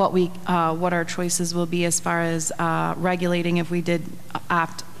 what our choices will be as far as regulating if we did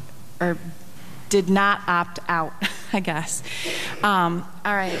opt or did not opt out, I guess. All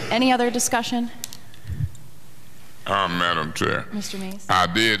right, any other discussion? Madam Chair. Mr. Mays. I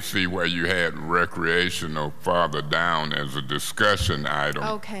did see where you had recreational farther down as a discussion item.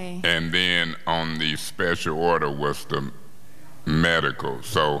 Okay. And then on the special order was the medical.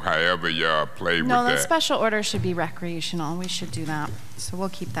 So however y'all play with that. No, the special order should be recreational. We should do that. So we'll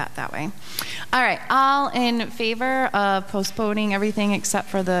keep that that way. All right, all in favor of postponing everything except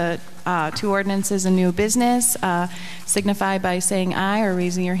for the 2 ordinances and new business, signify by saying aye or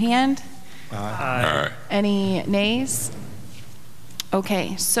raising your hand. Aye. Any nays?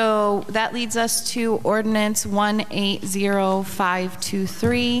 Okay, so that leads us to ordinance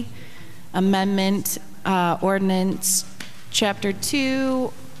 180523, amendment ordinance Chapter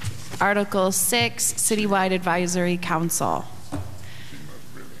 2, Article 6, Citywide Advisory Council.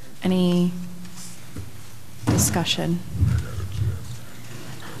 Any discussion?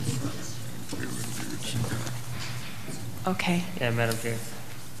 Okay. Yeah, Madam Chair.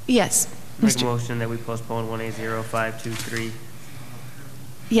 Yes. Make a motion that we postpone 180523.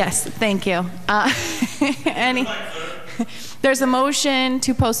 Yes, thank you. Any? There's a motion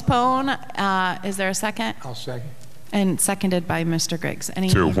to postpone. Is there a second? I'll second. And seconded by Mr. Griggs.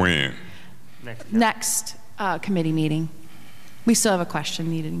 To when? Next committee meeting. We still have a question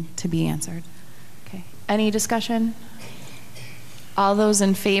needing to be answered. Okay. Any discussion? All those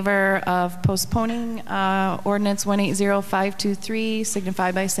in favor of postponing ordinance 180523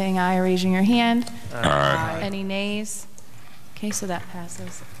 signify by saying aye or raising your hand. Aye. Any nays? Okay, so that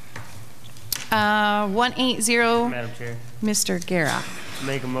passes. 180. Madam Chair. Mr. Guerra.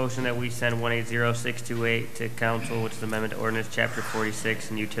 Make a motion that we send 180628 to council, which is amendment to ordinance chapter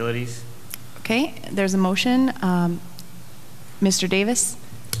 46 and utilities. Okay, there's a motion. Mr. Davis?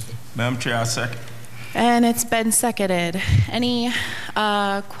 Madam Chair, I second. And it's been seconded. Any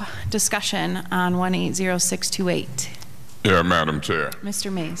discussion on 180628? Yeah, Madam Chair.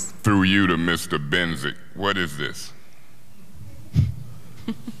 Mr. Mays. Through you to Mr. Benzick, what is this?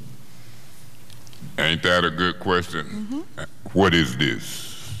 Ain't that a good question? Mm-hmm. What is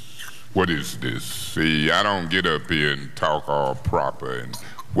this? What is this? See, I don't get up here and talk all proper and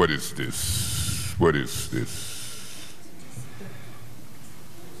what is this? What is this?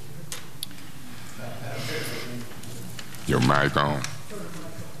 Your mic on.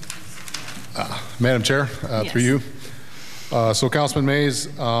 Madam Chair, Yes. through you. So Councilman Mays,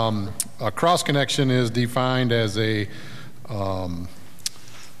 a cross connection is defined as a,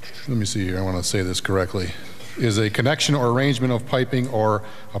 let me see here, I want to say this correctly, is a connection or arrangement of piping or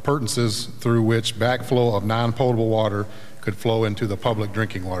appurtenances through which backflow of non-potable water could flow into the public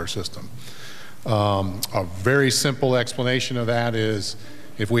drinking water system. A very simple explanation of that is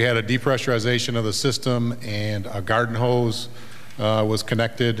if we had a depressurization of the system and a garden hose was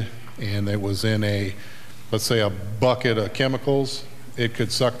connected and it was in a, let's say, a bucket of chemicals, it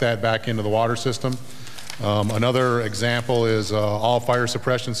could suck that back into the water system. Another example is all fire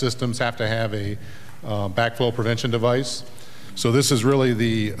suppression systems have to have a backflow prevention device. So this is really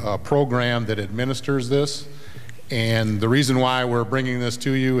the program that administers this. And the reason why we're bringing this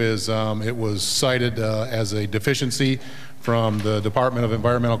to you is it was cited as a deficiency from the Department of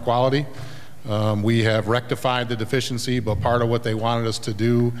Environmental Quality. We have rectified the deficiency, but part of what they wanted us to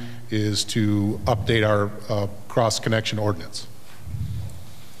do is to update our cross-connection ordinance.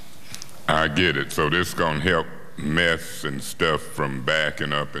 I get it. So this is going to help mess and stuff from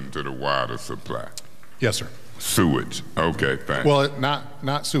backing up into the water supply. Yes, sir. Sewage. Okay, thanks. Well,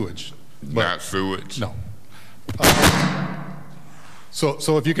 not sewage. Not sewage? No.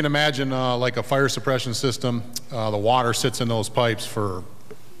 So if you can imagine like a fire suppression system, the water sits in those pipes for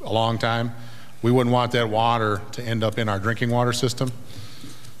a long time. We wouldn't want that water to end up in our drinking water system.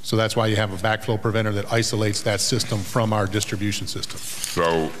 So that's why you have a backflow preventer that isolates that system from our distribution system.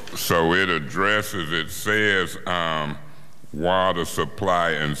 So it addresses, it says water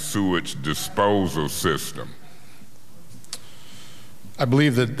supply and sewage disposal system. I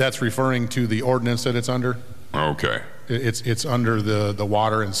believe that that's referring to the ordinance that it's under. Okay. It's under the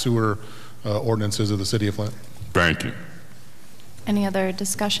water and sewer ordinances of the city of Flint. Thank you. Any other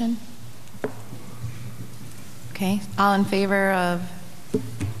discussion? Okay, all in favor of,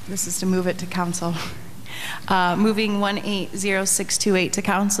 this is to move it to council. Moving 180628 to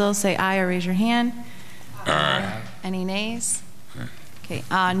council, say aye or raise your hand. Aye. Any nays? Okay,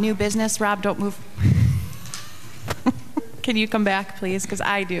 new business. Rob, don't move. Can you come back, please? Because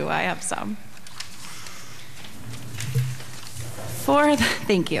I have some.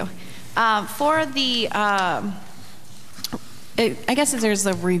 Thank you. For the, I guess there's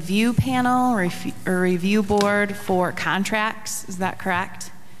a review panel or review board for contracts. Is that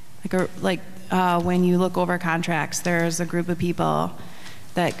correct? When you look over contracts, there's a group of people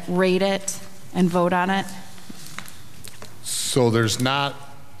that rate it and vote on it. So there's not,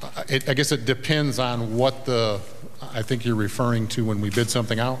 I guess it depends on what I think you're referring to when we bid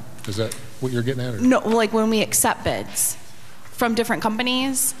something out. Is that what you're getting at? Or? No, like when we accept bids from different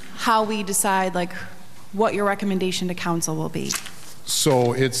companies, how we decide like what your recommendation to council will be.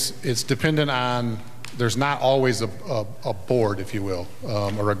 So it's dependent on, there's not always a board, if you will,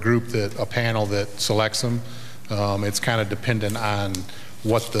 or a panel that selects them. It's kind of dependent on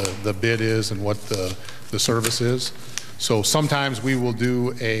what the bid is and what the service is. So sometimes we will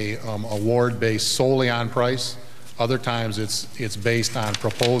do a award based solely on price. Other times it's based on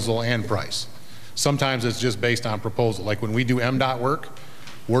proposal and price. Sometimes it's just based on proposal. Like when we do MDOT work,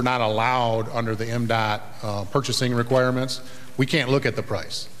 we're not allowed under the MDOT purchasing requirements. We can't look at the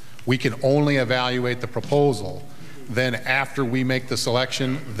price. We can only evaluate the proposal. Then after we make the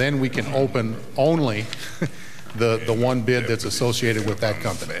selection, then we can open only the one bid that's associated with that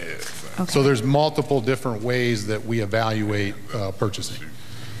company. Okay. So there's multiple different ways that we evaluate purchasing.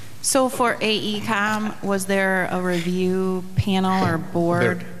 So for AECom, was there a review panel or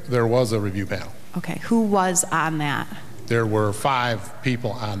board? There was a review panel. Okay, who was on that? There were 5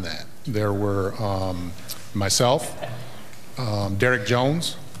 people on that. There were myself, Derek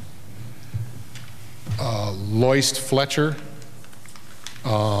Jones, Loist Fletcher,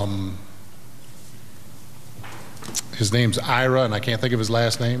 his name's Ira, and I can't think of his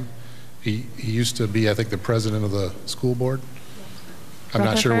last name. He used to be, I think, the president of the school board. I'm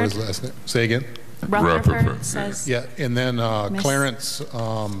not sure what his last name. Say again? Rutherford says. Yeah, and then Clarence,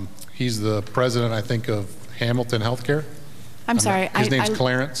 he's the president, I think, of Hamilton Healthcare. I'm sorry. His name's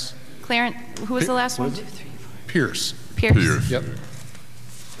Clarence. Clarence, who was the last one? Pierce. Pierce. Yep.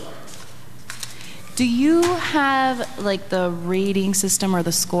 Do you have like the rating system or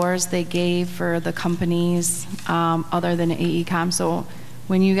the scores they gave for the companies other than AECom? So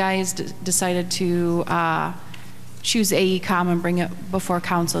when you guys decided to choose AECom and bring it before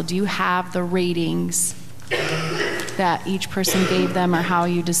council, do you have the ratings that each person gave them, or how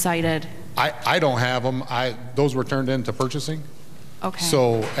you decided? I don't have them. Those were turned into purchasing. Okay.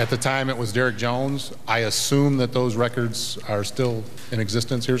 So at the time it was Derek Jones. I assume that those records are still in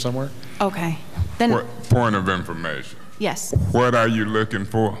existence here somewhere. Okay. Then. Point of information. Yes. What are you looking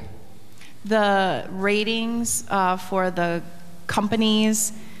for? The ratings for the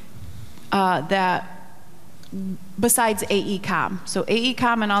companies that, besides AECom. So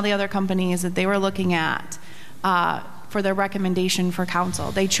AECom and all the other companies that they were looking at for their recommendation for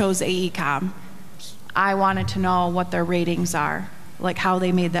council, they chose AECom. I wanted to know what their ratings are, like how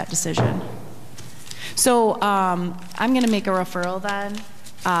they made that decision. So I'm going to make a referral then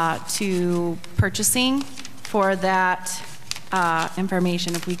to purchasing for that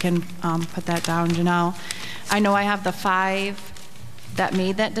information, if we can put that down, Janelle. I know I have the 5 that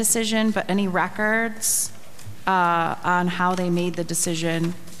made that decision, but any records on how they made the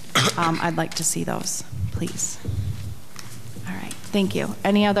decision, I'd like to see those, please. All right, thank you.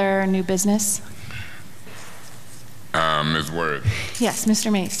 Any other new business? Ms. Worth. Yes,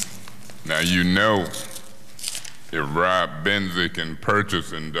 Mr. Mace. Now, you know, if Rob Benzick and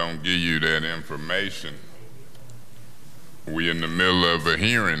purchasing don't give you that information, we in the middle of a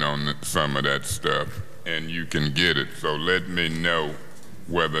hearing on some of that stuff, and you can get it. So let me know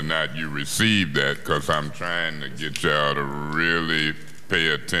whether or not you received that, because I'm trying to get y'all to really pay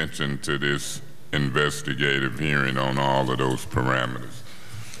attention to this investigative hearing on all of those parameters.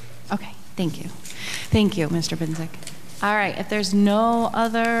 Okay, thank you. Thank you, Mr. Benzick. All right, if there's no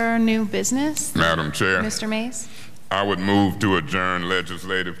other new business. Madam Chair. Mr. Mays. I would move to adjourn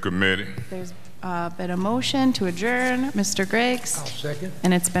legislative committee. There's been a motion to adjourn. Mr. Griggs. I'll second.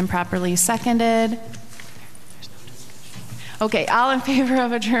 And it's been properly seconded. Okay, all in favor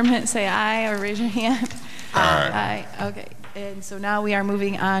of adjournment, say aye or raise your hand. Aye. Aye. Okay, and so now we are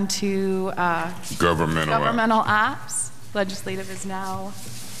moving on to governmental ops. Legislative is now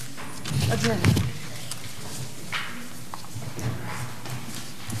adjourned.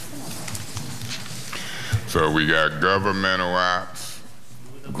 So we got governmental ops,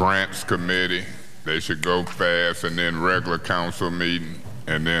 grants committee, they should go fast, and then regular council meeting,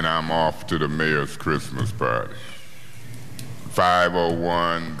 and then I'm off to the mayor's Christmas party.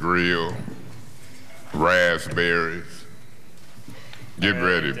 501 grill, raspberries. Get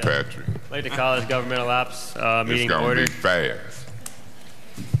ready, Patrick. I'd like to call this governmental ops meeting it's gonna order. Be fast.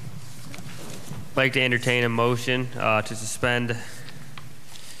 I'd like to entertain a motion to suspend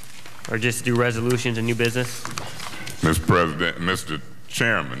or just do resolutions and new business. Mr. President, Mr.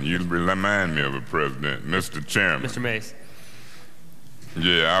 Chairman, you remind me of a president. Mr. Chairman. Mr. Mays.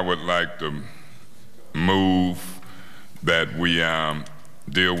 Yeah, I would like to move that we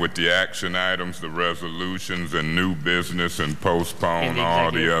deal with the action items, the resolutions, and new business, and postpone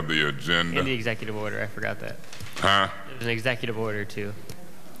all the other agenda. In the executive order, I forgot that. Huh? There's an executive order too.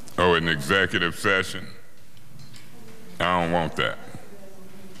 Oh, an executive session? I don't want that.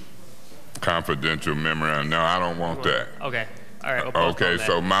 Confidential memorandum, no, I don't want that. Okay, all right. We'll okay, that.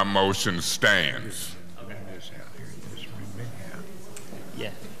 so my motion stands. Okay. Yeah.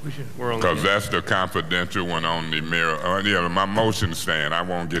 Because that's the confidential one on the mirror. Yeah, my motion stand. I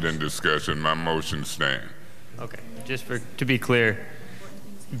won't get in discussion. My motion stand. Okay, just to be clear,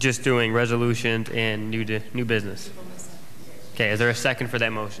 just doing resolutions and new business. Okay, is there a second for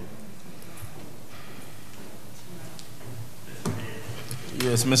that motion?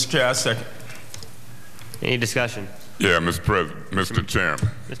 Yes, Mr. Chair, I second. Any discussion? Yeah, Mr. President, Mr. Chairman.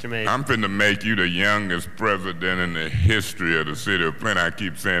 Mr. Mays. I'm finna make you the youngest president in the history of the city of Flint. I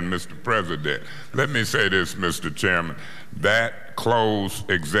keep saying Mr. President. Let me say this, Mr. Chairman. That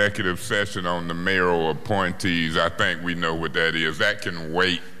closed executive session on the mayoral appointees, I think we know what that is. That can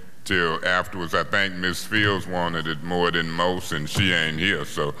wait till afterwards. I think Ms. Fields wanted it more than most, and she ain't here,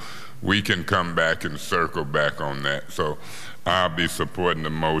 so we can come back and circle back on that. So I'll be supporting the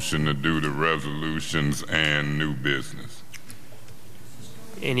motion to do the resolutions and new business.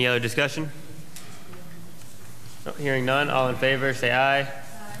 Any other discussion? No, hearing none, all in favor say aye.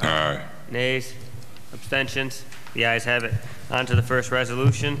 Aye. Nays? Abstentions? The ayes have it. On to the first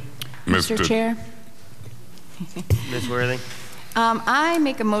resolution. Mr. Chair. Ms. Worthing. I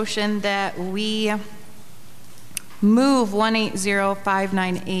make a motion that we move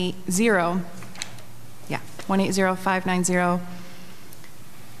 180590, 180590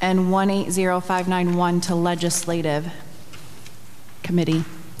 and 180591 to legislative committee.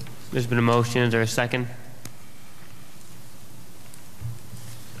 There's been a motion. Is there a second?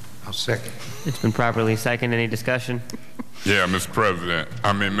 I'll second. It's been properly seconded. Any discussion? Yeah, Mr.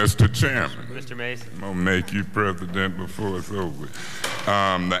 Chairman. Mr. Mays. I'm going to make you president before it's over.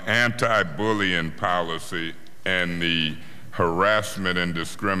 The anti-bullying policy and the harassment and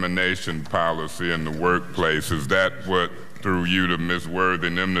discrimination policy in the workplace, is that what, through you to Ms.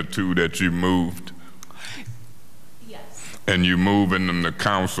 Worthing, them the two that you moved? Yes. And you moving them to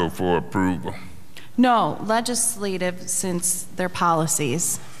council for approval? No, legislative, since they're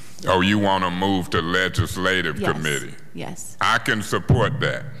policies. Oh, you want to move to legislative committee? Yes. I can support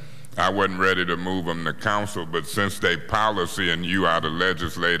that. I wasn't ready to move them to council, but since they policy and you are the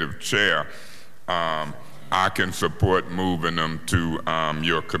legislative chair, I can support moving them to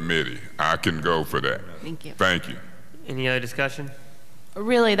your committee. I can go for that. Thank you. Thank you. Any other discussion?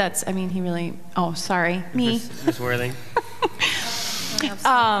 Really, that's, I mean, he really, oh, sorry, me. Ms. Worthing.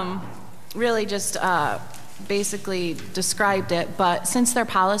 Really just basically described it, but since they're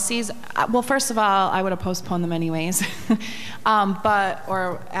policies, well, first of all, I would have postponed them anyways,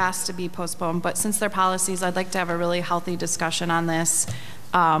 or asked to be postponed, but since they're policies, I'd like to have a really healthy discussion on this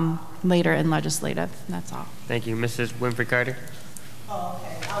later in legislative, and that's all. Thank you. Mrs. Winfrey Carter. Oh,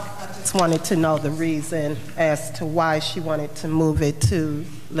 okay. I just wanted to know the reason as to why she wanted to move it to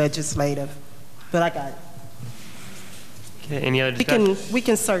legislative, but I got it. Okay, any other discussion? We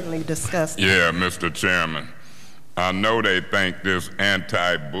can certainly discuss that. Yeah, Mr. Chairman. I know they think this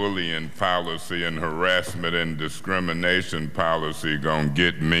anti-bullying policy and harassment and discrimination policy gonna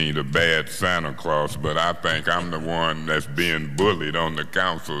get me, the bad Santa Claus, but I think I'm the one that's being bullied on the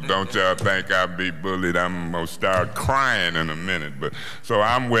council. Don't y'all think I'll be bullied? I'm gonna start crying in a minute. But so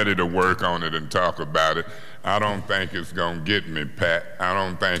I'm ready to work on it and talk about it. I don't think it's gonna get me, Pat. I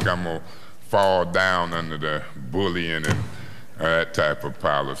don't think I'm gonna fall down under the bullying and that type of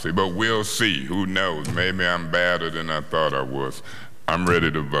policy. But we'll see. Who knows? Maybe I'm badder than I thought I was. I'm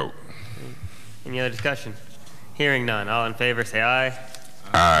ready to vote. Any other discussion? Hearing none. All in favor say aye.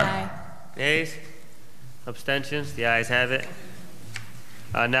 Aye. Nays? Abstentions? The ayes have it.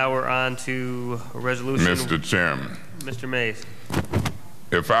 Now we're on to a resolution. Mr. Chairman. Mr. Mays.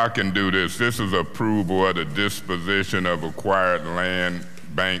 If I can do this, this is approval of the disposition of acquired land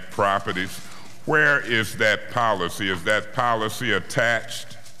bank properties. Where is that policy? Is that policy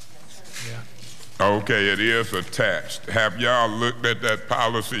attached? Yeah. Okay, it is attached. Have y'all looked at that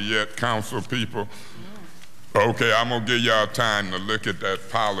policy yet, council people? No. Okay, I'm gonna give y'all time to look at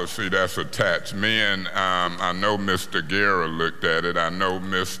that policy that's attached. Me and I know Mr. Guerra looked at it. I know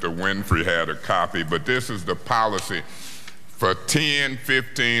Mr. Winfrey had a copy, but this is the policy. For 10,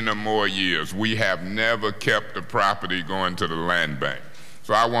 15 or more years, we have never kept the property going to the land bank.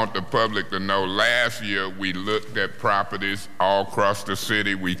 So I want the public to know, last year we looked at properties all across the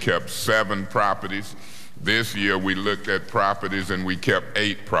city. We kept 7 properties. This year we looked at properties and we kept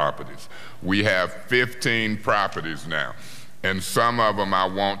 8 properties. We have 15 properties now. And some of them I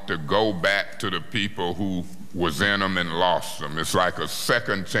want to go back to the people who was in them and lost them. It's like a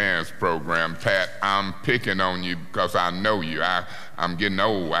second chance program. Pat, I'm picking on you because I know you. I'm getting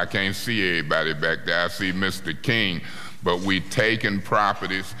old. I can't see everybody back there. I see Mr. King. But we taken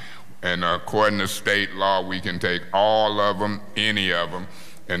properties, and according to state law, we can take all of them, any of them.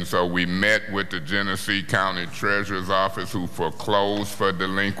 And so we met with the Genesee County Treasurer's Office, who foreclosed for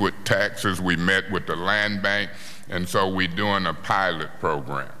delinquent taxes. We met with the land bank, and so we're doing a pilot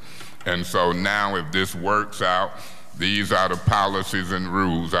program. And so now if this works out, these are the policies and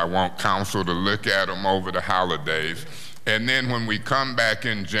rules. I want council to look at them over the holidays. And then when we come back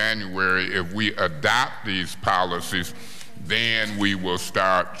in January, if we adopt these policies, then we will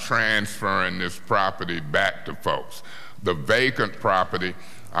start transferring this property back to folks. The vacant property,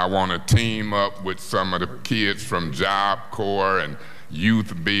 I want to team up with some of the kids from Job Corps and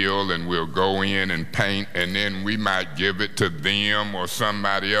Youth Build, and we'll go in and paint, and then we might give it to them or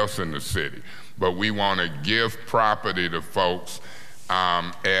somebody else in the city. But we want to give property to folks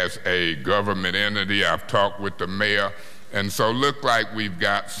as a government entity. I've talked with the mayor, and so look like we've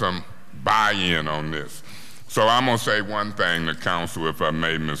got some buy-in on this. So I'm gonna say one thing to council, if I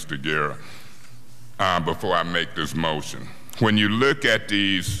may, Mr. Guerra, before I make this motion. When you look at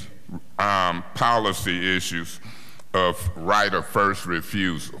these policy issues of right of first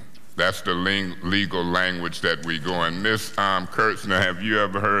refusal, that's the legal language that we go in. Ms. Kurtzner, have you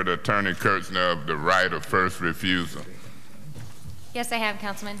ever heard Attorney Kurtzner of the right of first refusal? Yes, I have,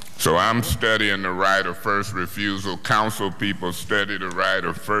 Councilman. So I'm studying the right of first refusal. Council people study the right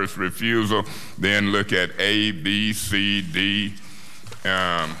of first refusal, then look at A, B, C, D,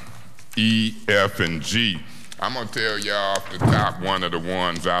 E, F, and G. I'm gonna tell y'all off the top one of the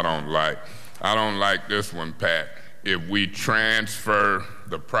ones I don't like. I don't like this one, Pat. If we transfer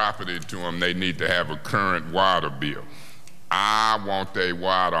the property to them, they need to have a current water bill. I want their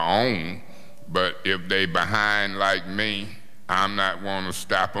water on, but if they behind like me, I'm not want to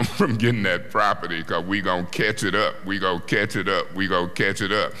stop them from getting that property, because we gonna catch it up. We gonna catch it up. We gonna catch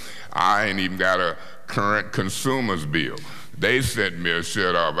it up. I ain't even got a current consumer's bill. They sent me a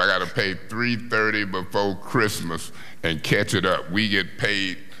shut off. I gotta pay $330 before Christmas and catch it up. We get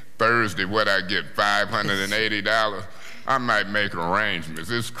paid Thursday, what I get, $580? I might make arrangements.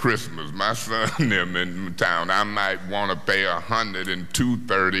 It's Christmas. My son and them in town. I might want to pay $100 and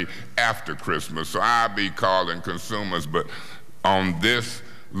 $230 after Christmas. So I'll be calling consumers. But on this,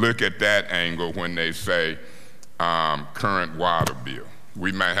 look at that angle when they say current water bill.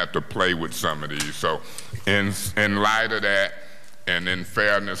 We might have to play with some of these. So in light of that, and in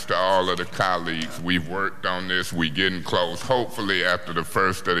fairness to all of the colleagues, we've worked on this. We're getting close. Hopefully after the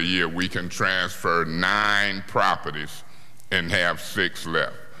first of the year, we can transfer 9 properties and have 6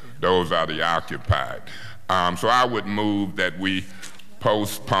 left. Those are the occupied. So I would move that we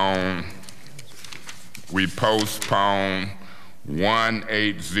postpone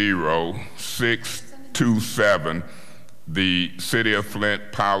 180627, the City of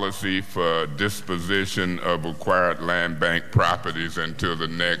Flint policy for disposition of acquired land bank properties, until the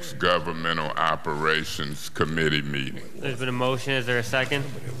next governmental operations committee meeting. There's been a motion. Is there a second?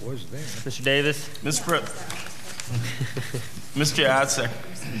 Mr. Davis? Mr. President. Mr. Chair, I second.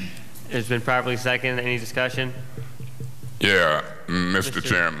 It's been properly seconded. Any discussion? Yeah, Mr.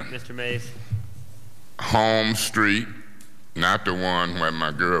 Chairman. Mr. Mays? Home Street, not the one where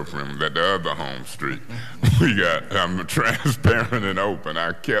my girlfriend was at, the other Home Street. We got, I'm transparent and open.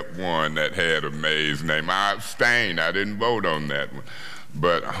 I kept one that had a Mays name. I abstained. I didn't vote on that one.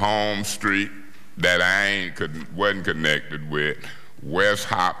 But Home Street, that I wasn't connected with, West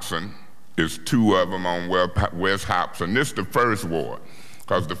Hobson, there's 2 of them on West Hobson. This is the first ward,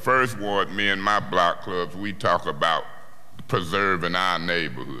 because the first ward, me and my block clubs, we talk about preserving our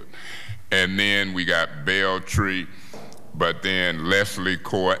neighborhood. And then we got Bell Tree, but then Leslie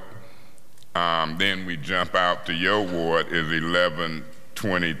Court. Then we jump out to your ward is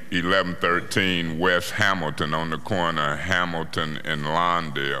 1113 West Hamilton, on the corner of Hamilton and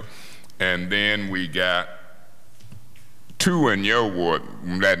Lawndale. And then we got 2 in your ward,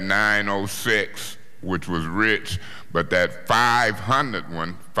 that 906, which was Rich, but that 500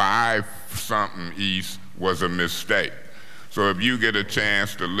 one, 5-something East, was a mistake. So if you get a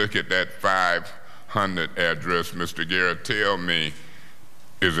chance to look at that 500 address, Mr. Garrett, tell me,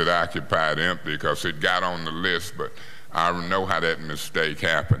 is it occupied, empty? Because it got on the list, but I know how that mistake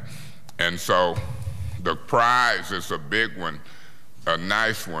happened. And so the prize is a big one, a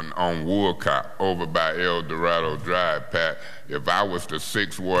nice one on Woolcock over by El Dorado Drive, Pat. If I was the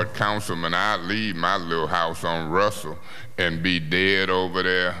 6th Ward councilman, I'd leave my little house on Russell and be dead over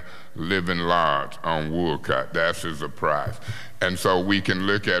there, living large on Woolcock. That's his prize. And so we can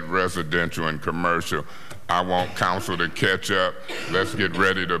look at residential and commercial. I want council to catch up. Let's get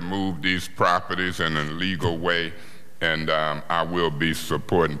ready to move these properties in a legal way, and I will be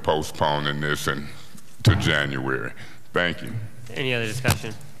supporting postponing this to January. Thank you. Any other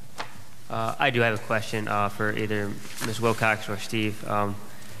discussion? I do have a question for either Ms. Wilcox or Steve.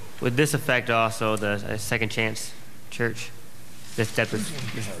 Would this affect also the Second Chance Church? This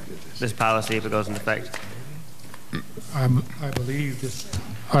policy, if it goes into effect? I believe this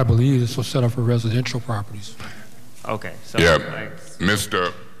was set up for residential properties. Okay. So yeah,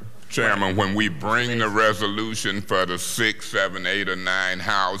 Mr. Chairman, when we bring the resolution for the 6, 7, 8, or 9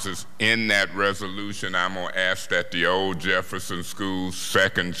 houses, in that resolution, I'm gonna ask that the old Jefferson School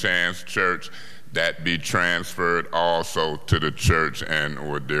Second Chance Church that be transferred also to the church and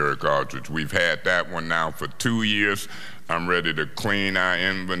or Derrick Aldridge. We've had that one now for 2 years. I'm ready to clean our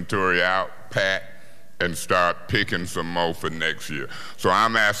inventory out, Pat, and start picking some more for next year. So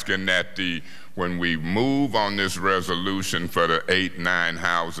I'm asking that the when we move on this resolution for the 8, 9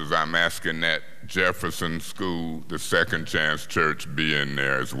 houses, I'm asking that Jefferson School, the Second Chance Church, be in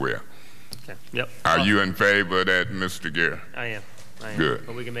there as well. Okay. Yep. Are you in favor of that, Mr. Gare? I am. Good.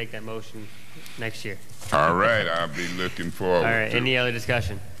 But we can make that motion next year. All right, I'll be looking forward All right, to any other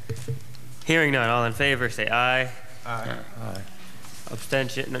discussion? Hearing none, all in favor, say aye. Aye.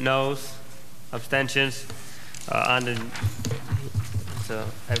 Abstention, noes, abstentions. On to, so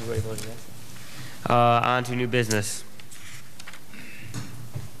everybody voted yes. On to new business.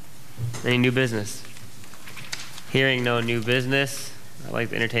 Any new business? Hearing no new business, I'd like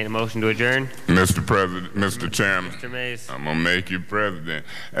to entertain a motion to adjourn. Mr. President, Mr. Chairman. Mr. Mays. I'm gonna make you president.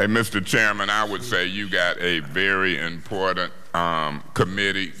 Hey, Mr. Chairman, I would say you got a very important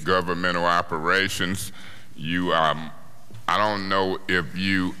committee, governmental operations. You, I don't know if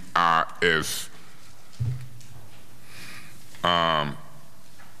you are as, I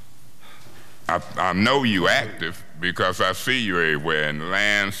know you active because I see you everywhere in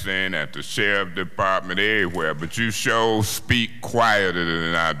Lansing, at the Sheriff Department, everywhere, but you sure speak quieter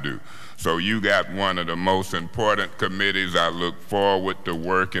than I do. So you got one of the most important committees. I look forward to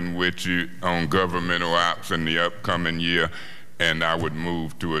working with you on governmental ops in the upcoming year, and I would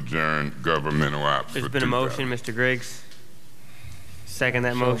move to adjourn governmental ops. There's been a motion, Mr. Griggs. Second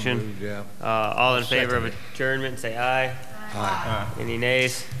that motion. Moved, yeah. All in favor of adjournment, say aye. Aye. Any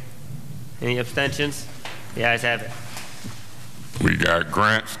nays? Any abstentions? The ayes have it. We got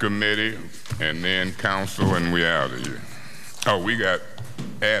grants committee, and then council, and we out of here. Oh, we got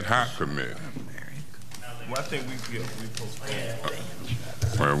ad hoc committee. Well, I think we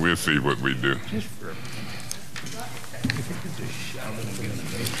postpone. Well, we'll see what we do.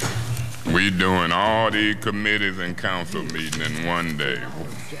 We doing all these committees and council meeting in one day. You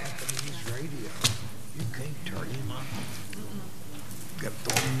can't turn him on. You got to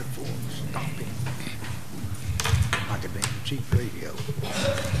throw him in the phone and stop him. Like a damn cheap radio.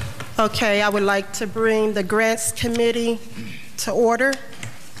 Okay, I would like to bring the Grants Committee to order.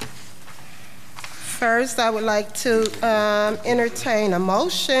 First, I would like to entertain a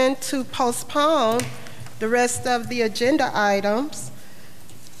motion to postpone the rest of the agenda items.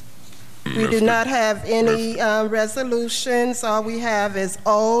 We do not have any resolutions. All we have is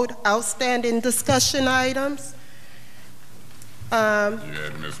old, outstanding discussion items. You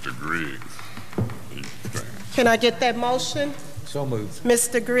had Mr. Griggs. Can I get that motion? So moved.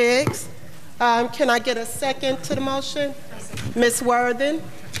 Mr. Griggs. Can I get a second to the motion? Ms. Worthen?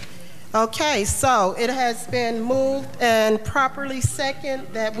 Okay, so it has been moved and properly second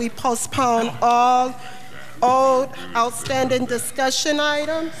that we postpone all old, outstanding discussion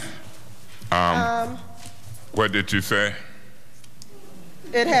items. What did you say?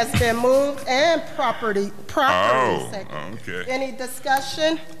 It has been moved and properly second. Okay. Any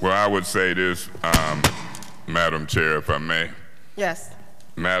discussion? Well, I would say this, Madam Chair, if I may. Yes.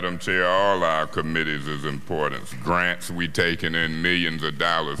 Madam Chair, all our committees is important. Grants, we taking in millions of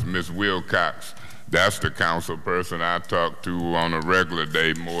dollars. Ms. Wilcox, that's the council person I talk to on a regular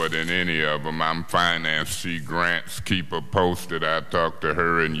day more than any of them. I'm finance, she grants, keep her posted. I talk to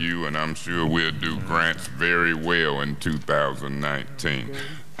her and you, and I'm sure we'll do grants very well in 2019.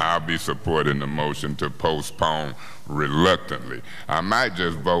 I'll be supporting the motion to postpone reluctantly. I might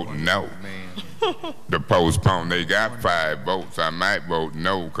just vote no to postpone. They got 5 votes. I might vote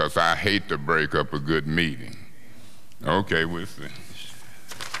no because I hate to break up a good meeting. Okay, we'll see.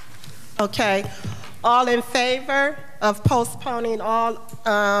 Okay. All in favor of postponing all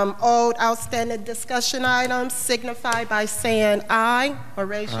old, outstanding discussion items signify by saying aye or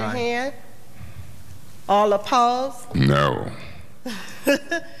raise your hand. All opposed? No.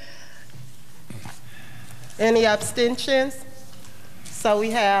 Any abstentions? So we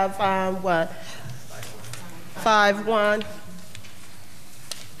have, what? 5-1.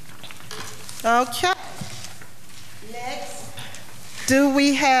 Okay. Next, do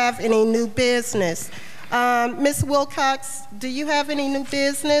we have any new business? Ms. Wilcox, do you have any new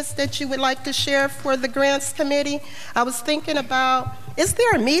business that you would like to share for the Grants Committee? I was thinking about, is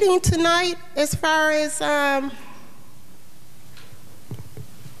there a meeting tonight as far as,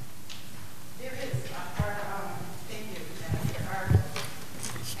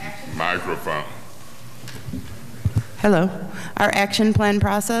 Microphone. Hello. Our action plan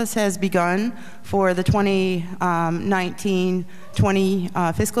process has begun for the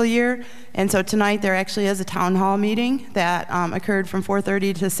 2019-20 fiscal year. And so tonight there actually is a town hall meeting that occurred from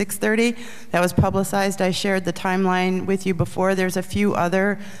 4:30 to 6:30. That was publicized. I shared the timeline with you before. There's a few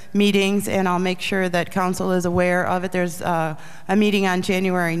other meetings, and I'll make sure that council is aware of it. There's a meeting on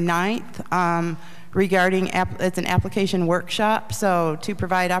January 9th regarding, it's an application workshop, so to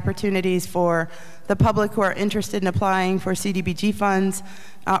provide opportunities for the public who are interested in applying for CDBG funds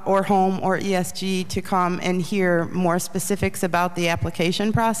or home or ESG to come and hear more specifics about the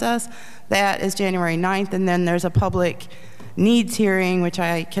application process. That is January 9th, and then there's a public needs hearing, which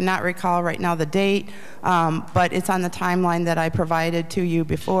I cannot recall right now the date, but it's on the timeline that I provided to you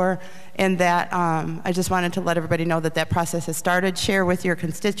before, and that I just wanted to let everybody know that that process has started. Share with your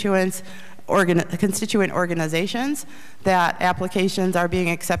constituents, constituent organizations that applications are being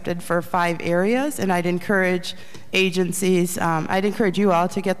accepted for 5 areas, and I'd encourage agencies, I'd encourage you all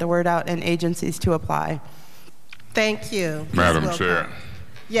to get the word out and agencies to apply. Thank you. Madam Chair.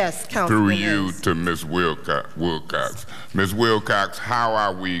 Yes, Councilman. Through you to Ms. Wilcox. Ms. Wilcox, how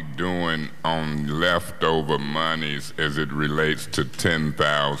are we doing on leftover monies as it relates to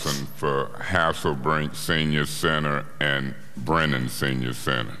 $10,000 for Hasselbrink Senior Center and Brennan Senior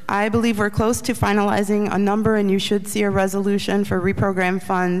Center? I believe we're close to finalizing a number, and you should see a resolution for reprogram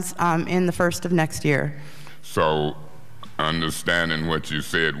funds in the first of next year. So, understanding what you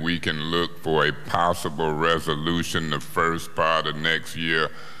said, we can look for a possible resolution the first part of next year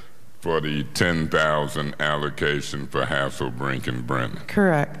for the $10,000 allocation for Hasselbrink and Brennan.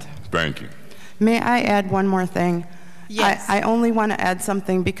 Correct. Thank you. May I add one more thing? Yes. I only want to add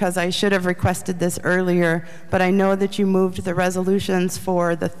something because I should have requested this earlier, but I know that you moved the resolutions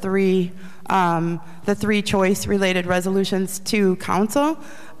for the three choice related resolutions to council.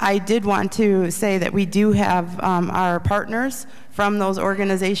 I did want to say that we do have our partners from those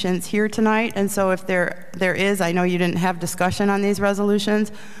organizations here tonight, and so if there is, I know you didn't have discussion on these resolutions,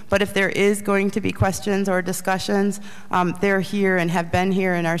 but if there is going to be questions or discussions, they're here and have been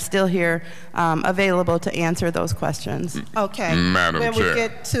here and are still here, available to answer those questions. Okay. Madam When Chair. we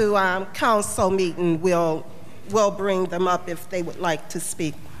get to council meeting, we'll bring them up if they would like to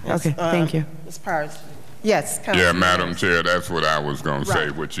speak. Okay, thank you. As far as, yes, Councilman. Yeah, Madam Chair, that's what I was going to say,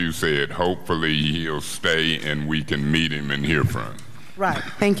 Right. what you said. Hopefully he'll stay and we can meet him and hear from him. Right.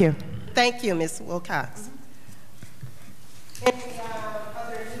 Thank you. Thank you, Ms. Wilcox. Any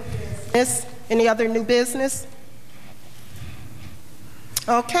other new business? Any other new business?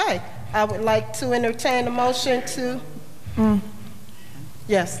 Okay. I would like to entertain a motion to.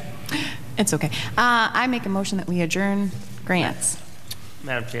 Yes. It's okay. I make a motion that we adjourn grants.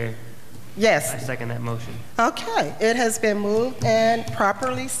 Madam Chair, Yes. I second that motion. Okay. It has been moved and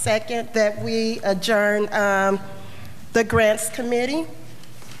properly second that we adjourn the Grants Committee.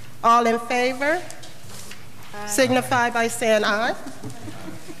 All in favor? Signify by saying aye.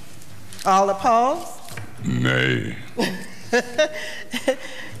 All opposed? Nay.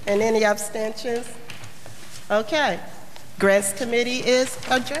 And any abstentions? Okay. Grants Committee is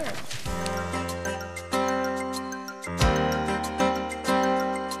adjourned.